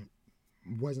just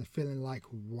wasn't feeling like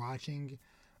watching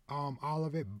all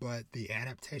of it, but the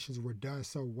adaptations were done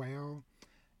so well,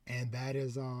 and that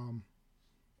is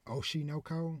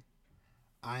Oshinoko.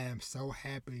 I am so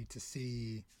happy to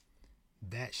see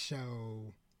that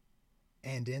show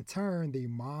and in turn the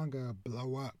manga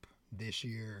blow up this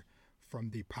year from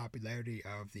the popularity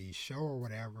of the show or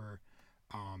whatever,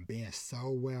 being so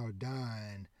well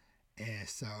done. And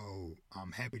so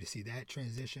I'm happy to see that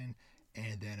transition.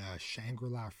 And then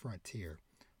Shangri-La Frontier,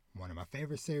 one of my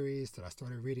favorite series that I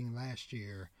started reading last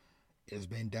year. It's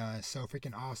been done so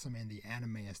freaking awesome in the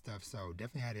anime and stuff. So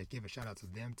definitely had to give a shout out to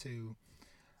them too.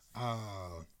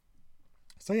 Uh,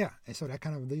 so yeah, and so that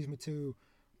kind of leads me to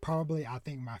probably I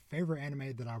think my favorite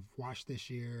anime that I've watched this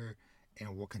year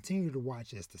and will continue to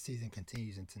watch as the season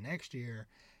continues into next year,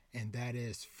 and that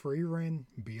is Frieren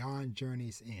Beyond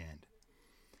Journey's End.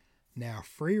 Now,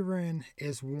 Frieren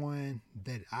is one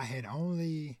that I had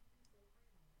only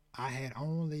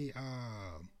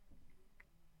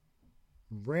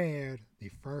read the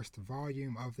first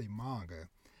volume of the manga,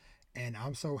 and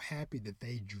I'm so happy that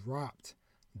they dropped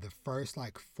the first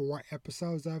like 4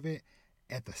 episodes of it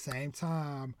at the same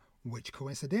time, which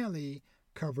coincidentally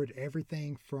covered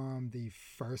everything from the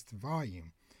first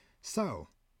volume. So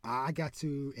I got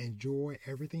to enjoy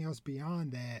everything else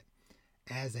beyond that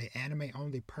as an anime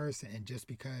only person, and just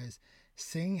because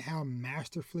seeing how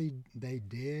masterfully they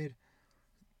did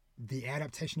the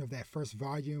adaptation of that first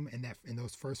volume and that in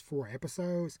those first 4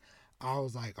 episodes, I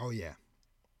was like, oh yeah,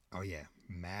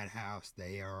 Madhouse,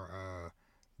 they are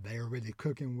really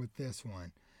cooking with this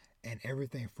one, and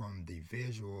everything from the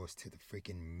visuals to the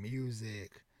freaking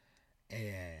music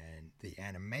and the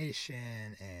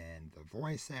animation and the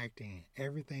voice acting,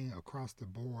 everything across the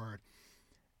board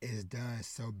is done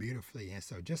so beautifully. And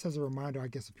so, just as a reminder, I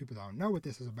guess if people don't know what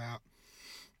this is about,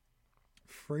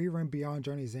 Frieren Beyond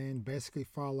Journey's End basically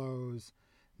follows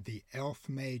the elf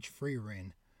mage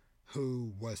Frieren,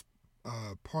 who was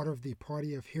part of the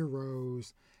party of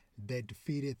heroes that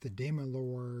defeated the Demon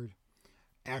Lord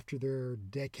after their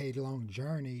decade long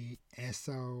journey. And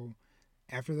so,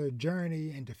 after their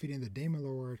journey and defeating the Demon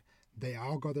Lord, they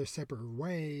all go their separate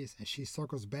ways, and she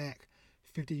circles back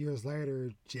 50 years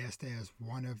later just as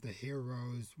one of the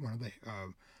heroes, one of the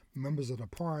members of the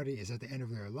party, is at the end of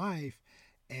their life,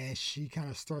 and she kind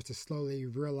of starts to slowly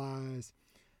realize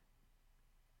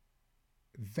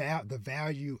the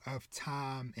value of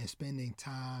time and spending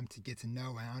time to get to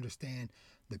know and understand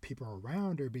the people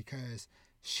around her, because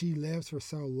she lives for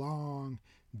so long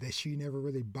that she never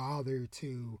really bothered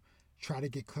to try to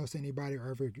get close to anybody or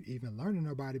ever even learn to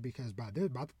nobody, because by the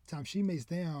time she meets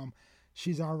them,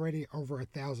 she's already over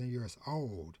 1,000 years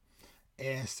old.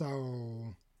 And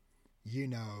so,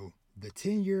 the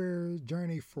 10-year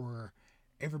journey for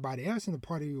everybody else in the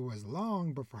party was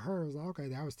long, but for her, it was like, okay,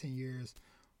 that was 10 years,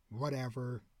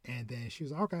 whatever. And then she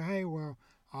was like, okay, hey, well,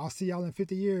 I'll see y'all in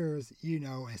 50 years,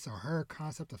 And so her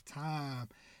concept of time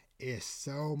is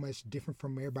so much different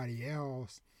from everybody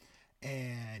else.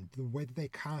 And the way that they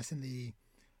constantly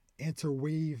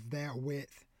interweave that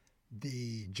with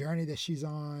the journey that she's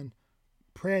on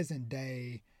present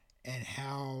day, and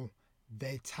how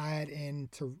they tie it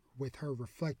into with her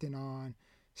reflecting on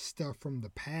stuff from the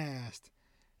past,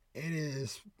 it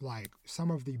is like some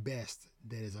of the best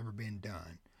that has ever been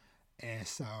done. And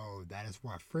so that is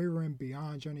why Frieren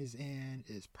Beyond Journey's End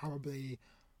is probably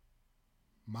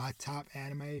my top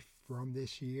anime from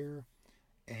this year,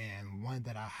 and one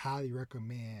that I highly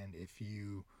recommend if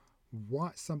you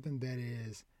want something that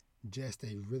is just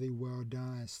a really well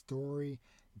done story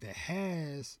that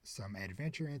has some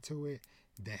adventure into it,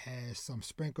 that has some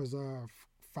sprinkles of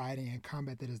fighting and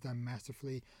combat that is done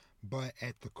masterfully, but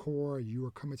at the core, you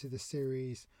are coming to the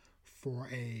series for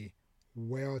a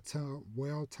well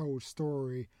told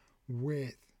story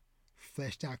with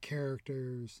fleshed out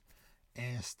characters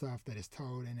and stuff that is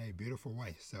told in a beautiful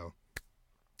way. So,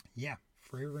 yeah,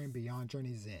 Frieren Beyond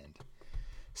Journey's End.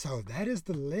 So that is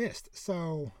the list.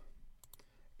 So,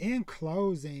 in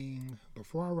closing,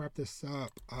 before I wrap this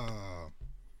up,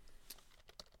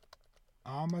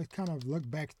 I'm gonna kind of look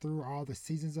back through all the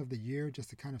seasons of the year just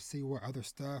to kind of see what other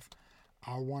stuff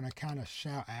I want to kind of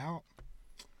shout out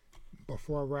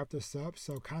before I wrap this up.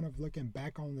 So, kind of looking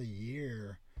back on the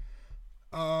year,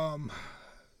 um,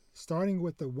 starting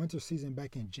with the winter season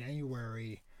back in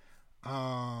January,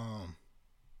 um,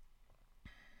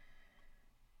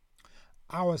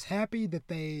 I was happy that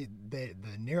the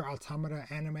Near Automata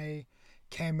anime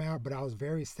came out, but I was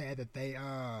very sad that the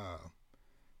uh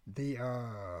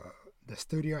the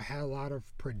studio had a lot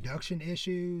of production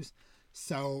issues,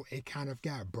 so it kind of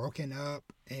got broken up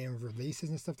in releases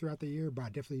and stuff throughout the year. But I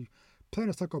definitely plan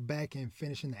to circle back and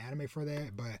finishing the anime for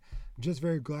that. But just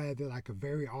very glad that like a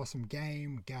very awesome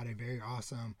game got a very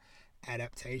awesome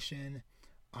adaptation.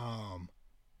 Um,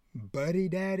 Buddy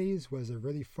Daddies was a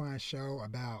really fun show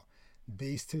about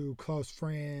these two close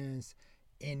friends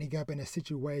ending up in a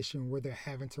situation where they're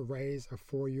having to raise a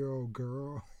 4-year old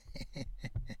girl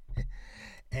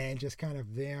and just kind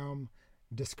of them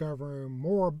discovering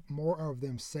more of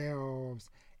themselves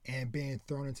and being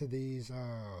thrown into these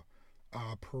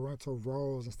parental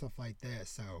roles and stuff like that.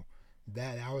 So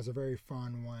that was a very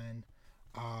fun one.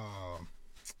 Uh,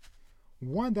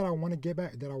 One that I want to get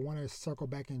back, that I want to circle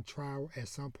back and try at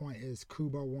some point is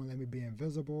Kubo Won't Let Me Be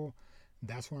Invisible.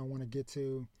 That's what I want to get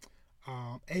to.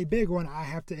 A big one I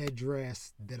have to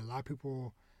address that a lot of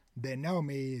people that know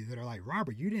me that are like,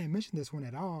 Robert, you didn't mention this one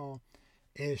at all,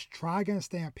 is Trigun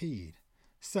Stampede.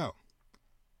 So,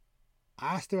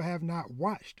 I still have not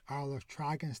watched all of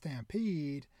Trigun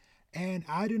Stampede, and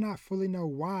I do not fully know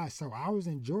why. So, I was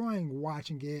enjoying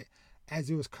watching it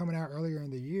as it was coming out earlier in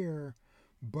the year,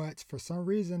 but for some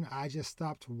reason, I just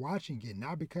stopped watching it.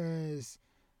 Not because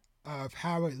of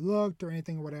how it looked or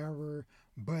anything or whatever,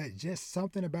 but just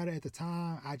something about it at the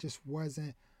time I just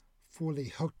wasn't fully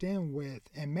hooked in with.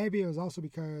 And maybe it was also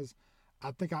because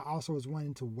I think I also was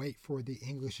wanting to wait for the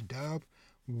English dub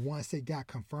once it got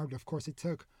confirmed. Of course, it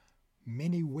took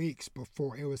many weeks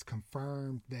before it was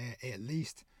confirmed that at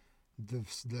least the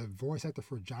voice actor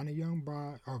for Johnny Young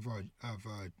Bosch of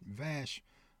Vash,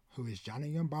 who is Johnny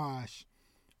Young Bosch,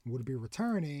 would be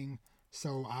returning.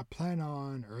 So I plan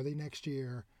on early next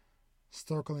year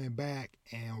circling back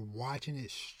and watching it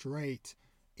straight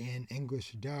in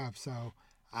English dub. So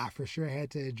I for sure had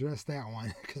to address that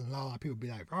one because a lot of people be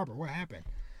like, Robert, what happened?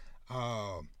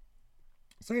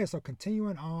 So yeah, so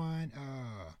continuing on,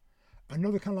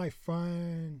 another kind of like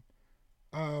fun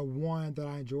one that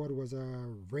I enjoyed was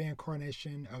a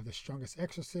reincarnation of the Strongest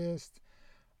Exorcist.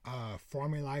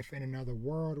 Forming Life in Another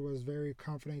World was very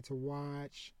comforting to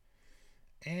watch.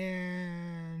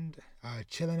 And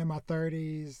Chilling in My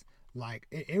 30s, like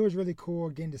it was really cool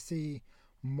getting to see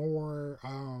more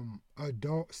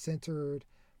adult centered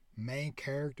main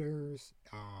characters.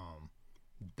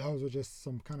 Those were just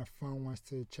some kind of fun ones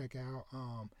to check out.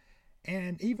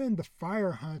 And even The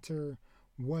Fire Hunter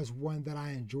was one that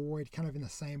I enjoyed, kind of in the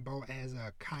same boat as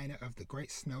a kind of The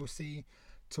Great Snow Sea,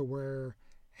 to where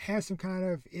had some kind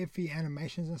of iffy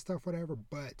animations and stuff, whatever,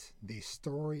 but the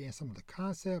story and some of the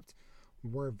concept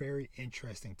were very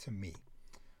interesting to me.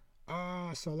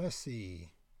 So let's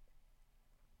see.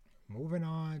 Moving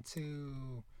on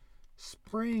to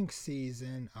spring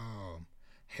season.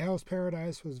 Hell's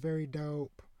Paradise was very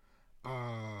dope.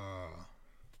 Let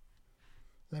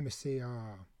me see.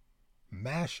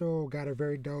 Mashal got a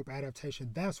very dope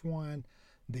adaptation. That's one.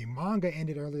 The manga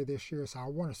ended earlier this year, so I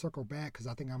want to circle back because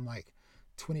I think I'm like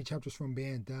 20 chapters from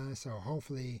being done. So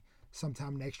hopefully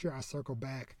sometime next year I circle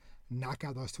back, knock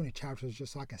out those 20 chapters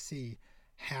just so I can see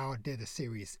how did the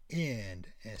series end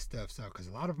and stuff. So because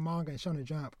a lot of manga and Shonen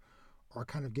Jump are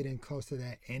kind of getting close to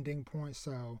that ending point,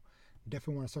 so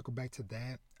definitely want to circle back to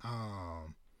that.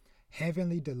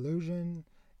 Heavenly Delusion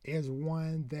is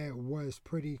one that was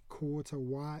pretty cool to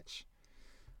watch.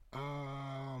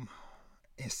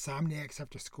 Insomniacs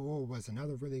After School was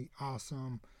another really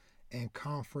awesome and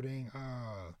comforting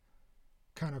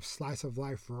kind of slice of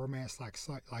life romance,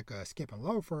 like a Skip and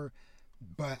Loafer,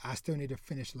 but I still need to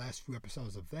finish the last few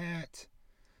episodes of that.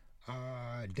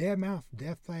 Deadmau5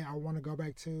 Death Play I want to go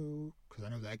back to because I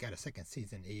know that I got a second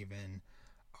season even.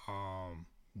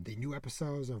 The new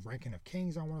episodes of Ranking of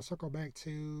Kings I want to circle back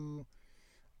to.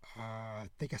 I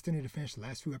think I still need to finish the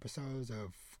last few episodes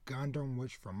of Gundam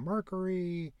Witch from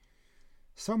Mercury.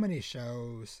 So many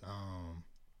shows.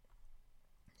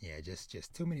 Yeah,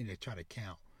 just too many to try to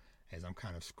count as I'm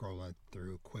kind of scrolling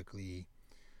through quickly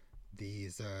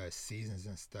these seasons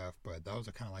and stuff. But those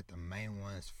are kind of like the main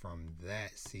ones from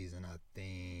that season, I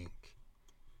think.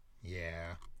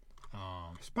 Yeah.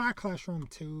 Spy Classroom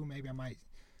 2, maybe I might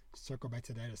circle back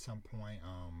to that at some point.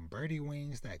 Birdie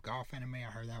Wings, that golf anime,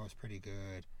 I heard that was pretty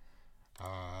good.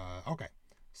 Okay.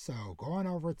 So going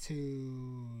over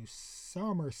to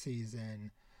summer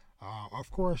season,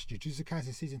 of course, Jujutsu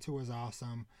Kaisen season 2 is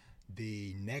awesome.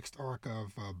 The next arc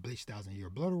of Bleach Thousand Year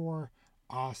Blood War,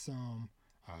 awesome.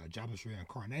 Jobless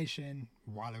Reincarnation,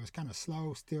 while it was kind of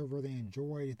slow, still really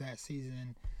enjoyed that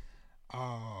season.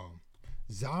 Um,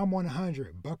 Zom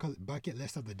 100, Bucket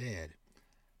List of the Dead.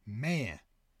 Man,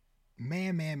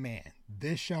 man.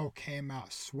 This show came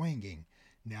out swinging.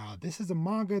 Now, this is a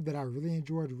manga that I really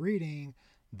enjoyed reading.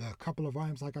 The couple of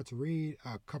volumes I got to read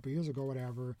a couple years ago,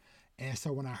 whatever. And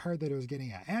so when I heard that it was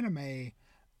getting an anime,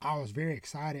 I was very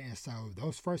excited. And so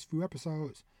those first few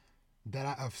episodes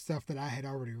of stuff that I had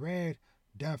already read,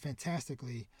 done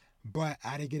fantastically. But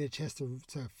I didn't get a chance to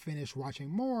finish watching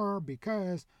more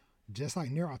because, just like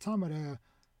Nier Automata,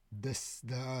 the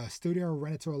studio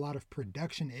ran into a lot of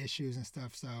production issues and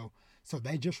stuff. So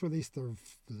they just released the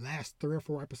last 3 or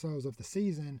 4 episodes of the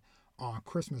season on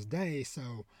Christmas Day.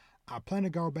 So I plan to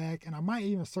go back, and I might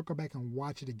even circle back and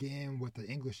watch it again with the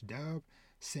English dub,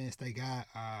 since they got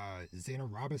Zena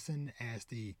Robinson as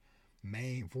the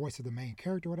main voice of the main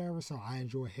character, whatever. So I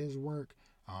enjoy his work.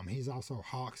 He's also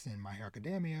Hawks in My Hero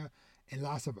Academia and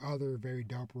lots of other very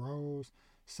dope roles.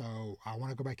 So I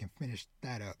want to go back and finish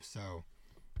that up. So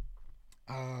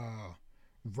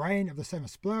Reign of the Seven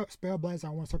Spellblades, I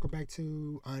want to circle back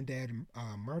to. Undead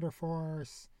Murder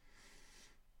Force.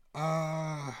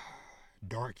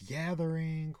 Dark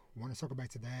Gathering, want to circle back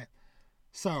to that.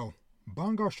 So,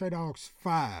 Bungo Stray Dogs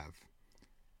 5.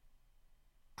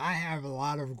 I have a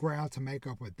lot of ground to make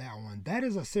up with that one. That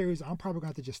is a series I'm probably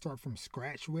going to have to just start from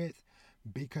scratch with,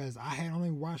 because I had only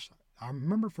watched, I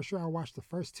remember for sure I watched the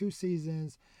first 2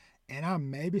 seasons, and I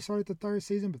maybe started the 3rd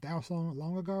season, but that was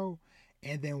long ago.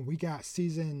 And then we got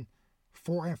season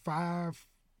 4 and 5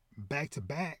 back to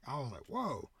back. I was like,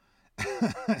 whoa.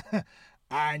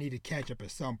 I need to catch up at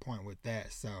some point with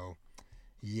that. So,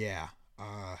 yeah.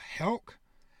 Helk.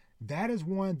 That is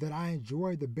one that I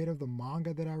enjoyed the bit of the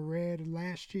manga that I read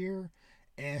last year.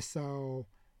 And so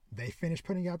they finished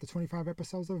putting out the 25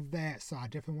 episodes of that. So I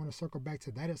definitely want to circle back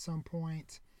to that at some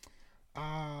point.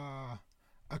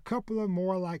 A couple of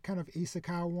more like kind of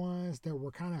isekai ones that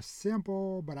were kind of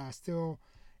simple, but I still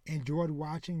enjoyed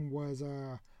watching was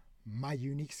My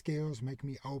Unique Skills Make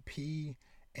Me OP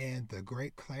and The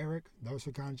Great Cleric. Those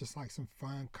are kind of just like some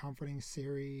fun, comforting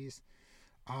series.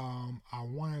 I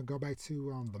want to go back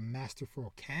to The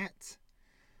Masterful Cat.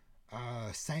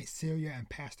 Saint Celia and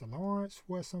Pastor Lawrence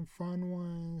was some fun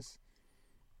ones.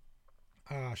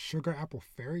 Sugar Apple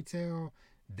Fairy Tale.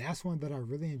 That's one that I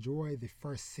really enjoyed the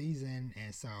first season,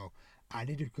 and so I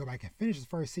need to go back and finish the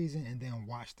first season and then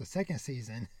watch the second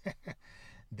season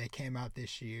that came out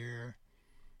this year.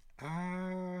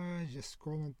 Just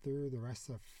scrolling through the rest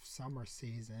of summer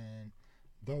season.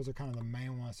 Those are kind of the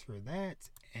main ones for that.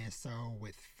 And so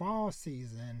with fall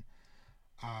season,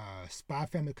 Spy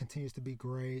Family continues to be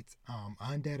great.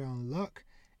 Undead Unluck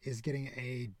is getting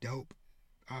a dope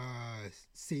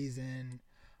season.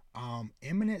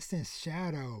 Eminence in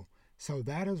Shadow. So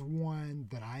that is one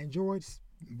that I enjoyed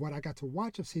what I got to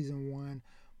watch of season 1.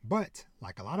 But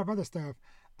like a lot of other stuff,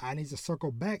 I need to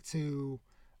circle back to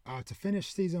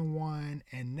finish season 1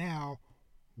 and now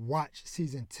watch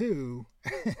season 2.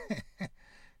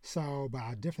 So, but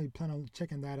I definitely plan on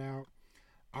checking that out.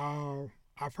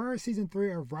 I've heard season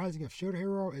 3 of Rising of Shield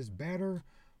Hero is better,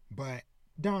 but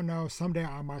don't know. Someday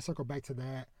I might circle back to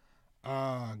that.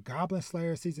 Goblin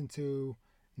Slayer season 2,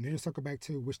 need to circle back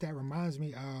to, which that reminds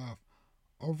me of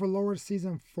Overlord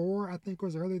season 4, I think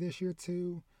was early this year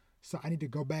too. So I need to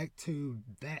go back to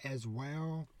that as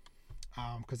well.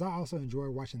 Because I also enjoy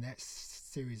watching that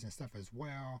series and stuff as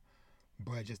well.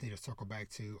 But just need to circle back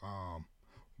to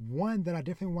one that I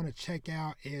definitely want to check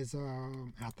out is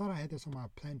and I thought I had this on my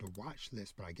plan to watch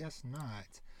list, but I guess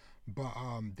not. But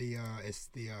it's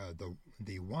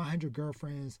the 100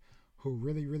 Girlfriends Who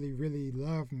Really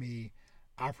Love Me.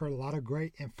 I've heard a lot of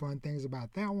great and fun things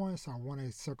about that one, so I want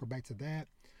to circle back to that.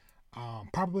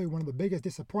 Probably one of the biggest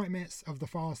disappointments of the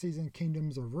fall season,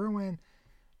 Kingdoms of Ruin.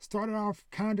 Started off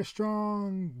kind of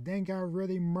strong, then got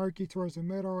really murky towards the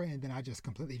middle, and then I just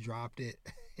completely dropped it.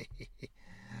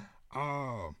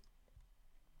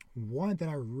 One that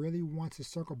I really want to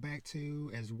circle back to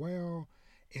as well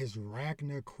is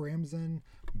Ragnar Crimson,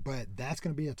 but that's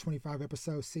going to be a 25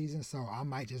 episode season, so I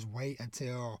might just wait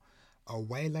until a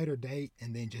way later date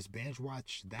and then just binge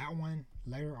watch that one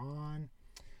later on.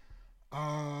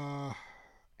 A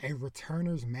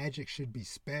Returner's Magic Should Be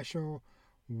Special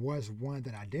was one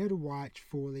that I did watch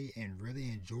fully and really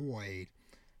enjoyed.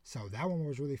 So that one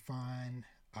was really fun.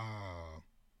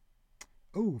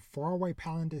 Ooh, Faraway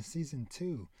Paladin season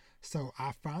 2. So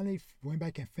I finally went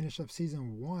back and finished up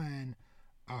season 1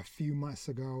 a few months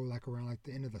ago, like around like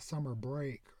the end of the summer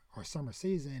break or summer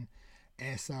season,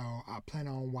 and so I plan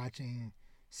on watching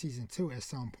season 2 at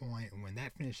some point when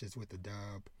that finishes with the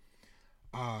dub.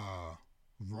 Uh,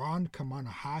 Ron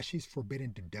Kamanahashi's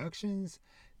Forbidden Deductions.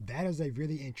 That is a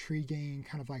really intriguing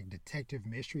kind of like detective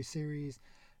mystery series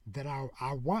that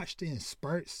I watched in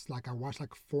spurts. Like I watched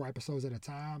like 4 episodes at a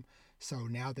time. So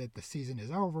now that the season is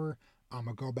over, I'm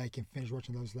gonna go back and finish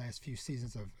watching those last few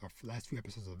seasons of last few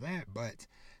episodes of that. But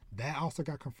that also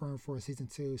got confirmed for season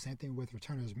 2. Same thing with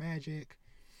Returners Magic.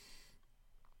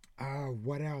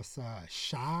 What else?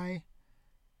 Shy.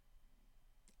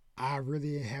 I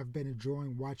really have been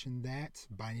enjoying watching that,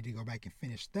 but I need to go back and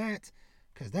finish that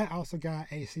because that also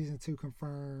got a season 2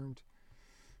 confirmed.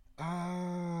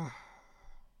 Uh,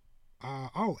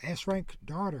 oh, S Rank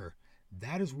Daughter.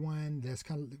 That is one that's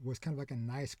was kind of like a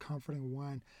nice, comforting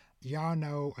one. Y'all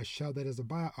know a show that is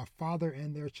about a father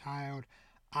and their child.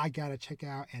 I gotta check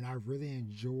out, and I really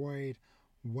enjoyed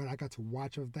what I got to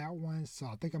watch of that one. So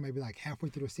I think I may be like halfway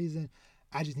through the season.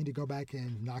 I just need to go back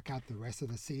and knock out the rest of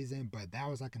the season. But that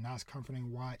was like a nice,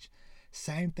 comforting watch.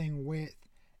 Same thing with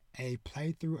a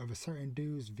playthrough of a certain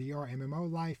dude's VR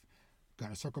MMO life.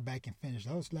 Gonna circle back and finish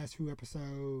those last few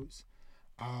episodes.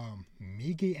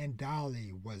 Migi and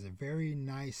Dolly was a very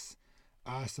nice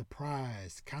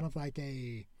surprise. Kind of like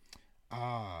a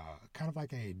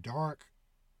dark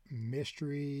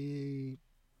mystery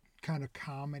kind of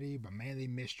comedy, but mainly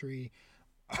mystery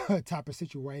type of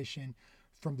situation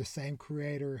from the same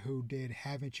creator who did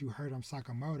Haven't You Heard of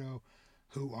Sakamoto,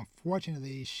 who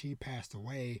unfortunately she passed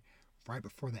away right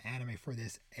before the anime for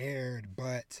this aired,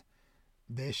 but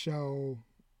this show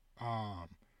um,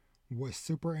 was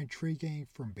super intriguing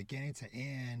from beginning to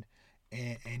end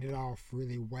and ended off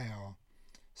really well.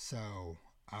 So,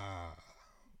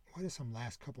 what are some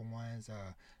last couple ones?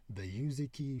 The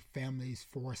Yuzuki family's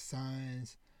 4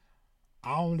 sons.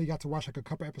 I only got to watch like a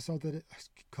couple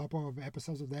of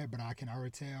episodes of that, but I can already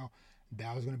tell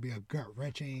that was going to be a gut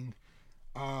wrenching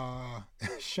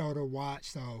show to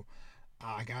watch. So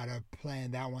I gotta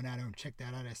plan that one out and check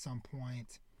that out at some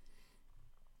point.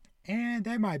 And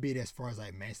that might be it as far as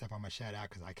like main stuff I'm gonna shout out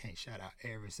because I can't shout out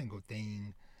every single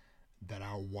thing that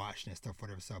I watched and stuff,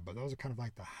 whatever. So, but those are kind of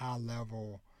like the high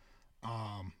level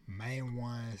main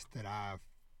ones that I've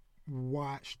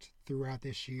watched throughout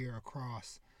this year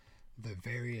across the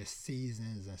various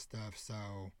seasons and stuff.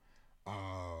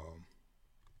 Um,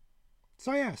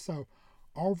 so yeah. So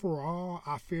overall,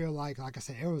 I feel like I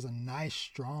said, it was a nice,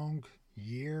 strong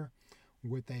year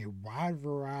with a wide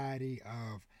variety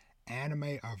of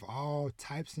anime of all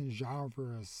types and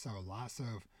genres. So lots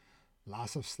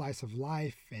of slice of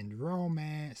life and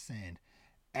romance and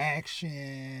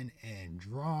action and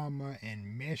drama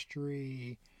and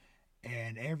mystery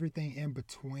and everything in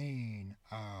between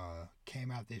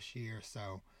came out this year.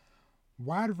 So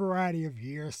wide variety of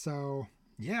years. So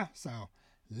yeah, so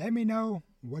let me know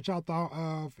what y'all thought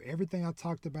of everything I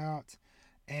talked about,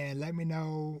 and let me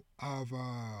know of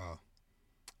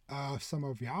some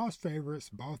of y'all's favorites,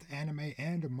 both anime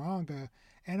and manga,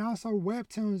 and also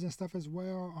webtoons and stuff as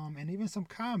well, and even some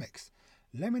comics.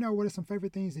 Let me know what are some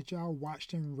favorite things that y'all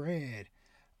watched and read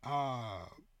uh,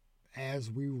 as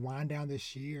we wind down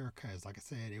this year, because like I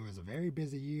said, it was a very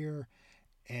busy year,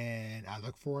 and I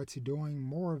look forward to doing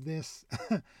more of this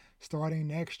starting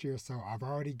next year. So I've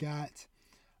already got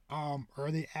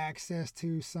early access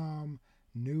to some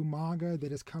new manga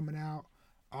that is coming out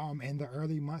in the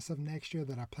early months of next year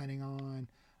that I'm planning on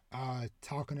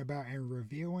talking about and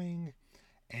reviewing.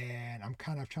 And I'm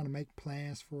kind of trying to make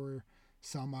plans for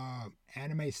some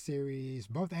anime series,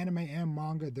 both anime and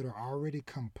manga, that are already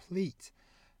complete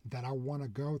that I want to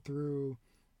go through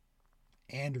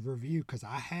and review, because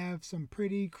I have some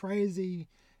pretty crazy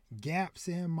gaps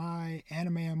in my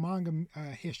anime and manga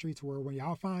history, to where when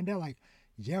y'all find out, like,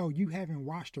 yo, you haven't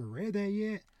watched or read that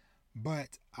yet.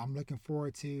 But I'm looking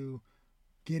forward to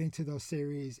getting to those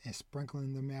series and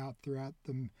sprinkling them out throughout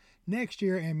the next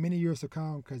year and many years to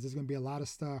come, because there's going to be a lot of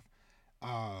stuff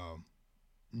uh,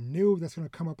 new that's going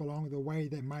to come up along the way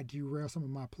that might derail some of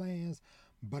my plans.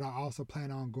 But I also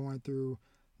plan on going through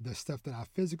the stuff that I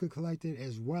physically collected,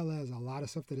 as well as a lot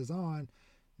of stuff that is on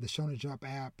the Shonen Jump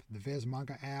app, the Viz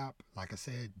Manga app. Like I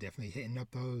said, definitely hitting up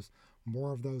those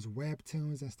more of those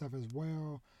webtoons and stuff as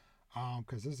well,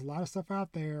 because there's a lot of stuff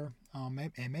out there,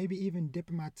 and maybe even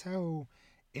dipping my toe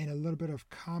in a little bit of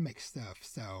comic stuff.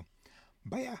 So,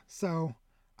 but yeah, so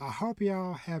I hope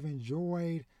y'all have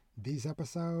enjoyed these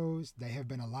episodes. They have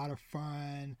been a lot of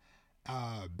fun.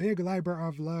 Big labor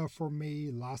of love for me,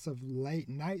 lots of late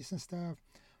nights and stuff,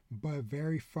 but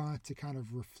very fun to kind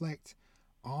of reflect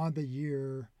on the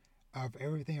year of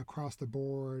everything across the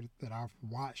board that I've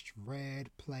watched, read,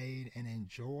 played, and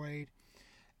enjoyed.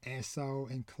 And so,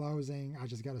 in closing, I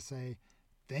just got to say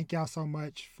thank y'all so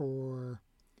much for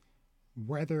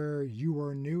whether you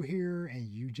were new here and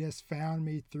you just found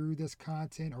me through this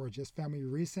content or just found me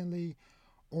recently,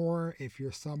 or if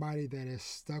you're somebody that has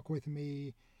stuck with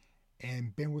me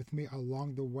and been with me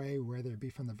along the way, whether it be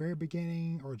from the very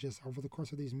beginning or just over the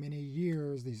course of these many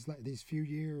years, these few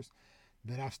years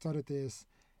that I've started this,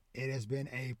 it has been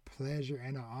a pleasure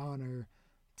and an honor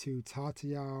to talk to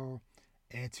y'all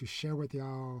and to share with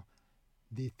y'all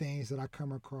the things that I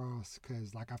come across.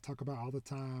 Because, like I've talked about all the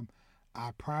time,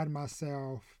 I pride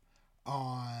myself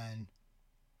on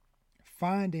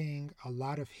finding a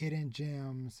lot of hidden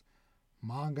gems,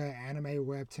 manga, anime,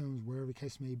 webtoons, wherever the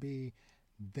case may be,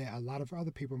 that a lot of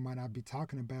other people might not be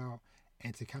talking about,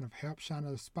 and to kind of help shine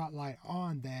a spotlight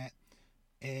on that.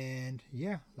 And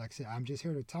yeah, like I said, I'm just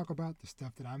here to talk about the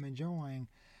stuff that I'm enjoying,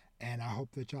 and I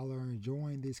hope that y'all are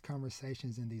enjoying these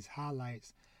conversations and these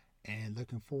highlights, and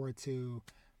looking forward to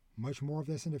much more of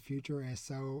this in the future. And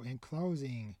so, in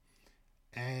closing,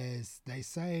 as they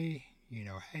say,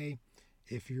 hey,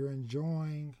 if you're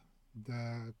enjoying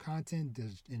the content,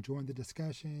 enjoying the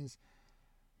discussions,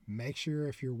 make sure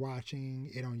if you're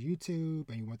watching it on YouTube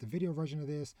and you want the video version of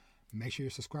this, make sure you're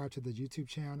subscribed to the YouTube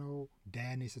channel,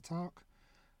 Dad Needs to Talk,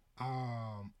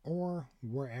 or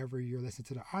wherever you're listening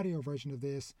to the audio version of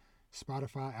this,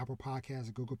 Spotify, Apple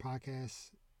Podcasts, Google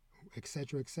Podcasts,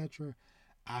 etc., etc.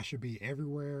 I should be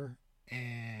everywhere.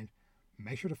 And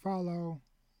make sure to follow,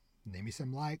 leave me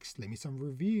some likes, leave me some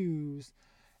reviews,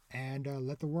 and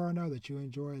let the world know that you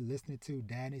enjoy listening to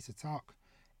Dad Needs to Talk.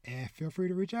 And feel free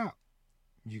to reach out.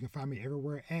 You can find me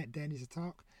everywhere at Dad Needs to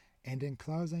Talk. And in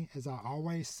closing, as I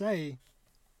always say,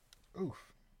 oof.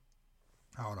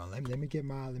 Hold on, let me get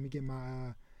my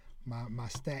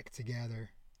stack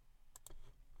together.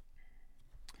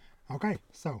 Okay,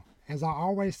 so as I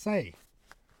always say,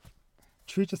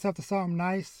 treat yourself to something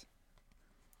nice.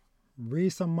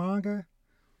 Read some manga,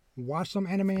 watch some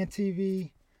anime and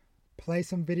TV, play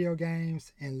some video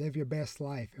games, and live your best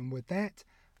life. And with that,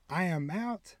 I am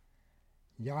out.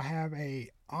 Y'all have a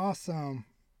awesome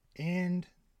end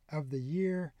of the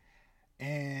year,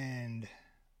 and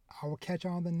I will catch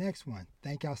y'all on the next one.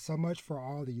 Thank y'all so much for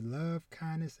all the love,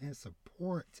 kindness, and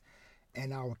support.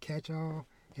 And I will catch y'all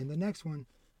in the next one.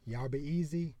 Y'all be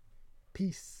easy.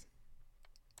 Peace.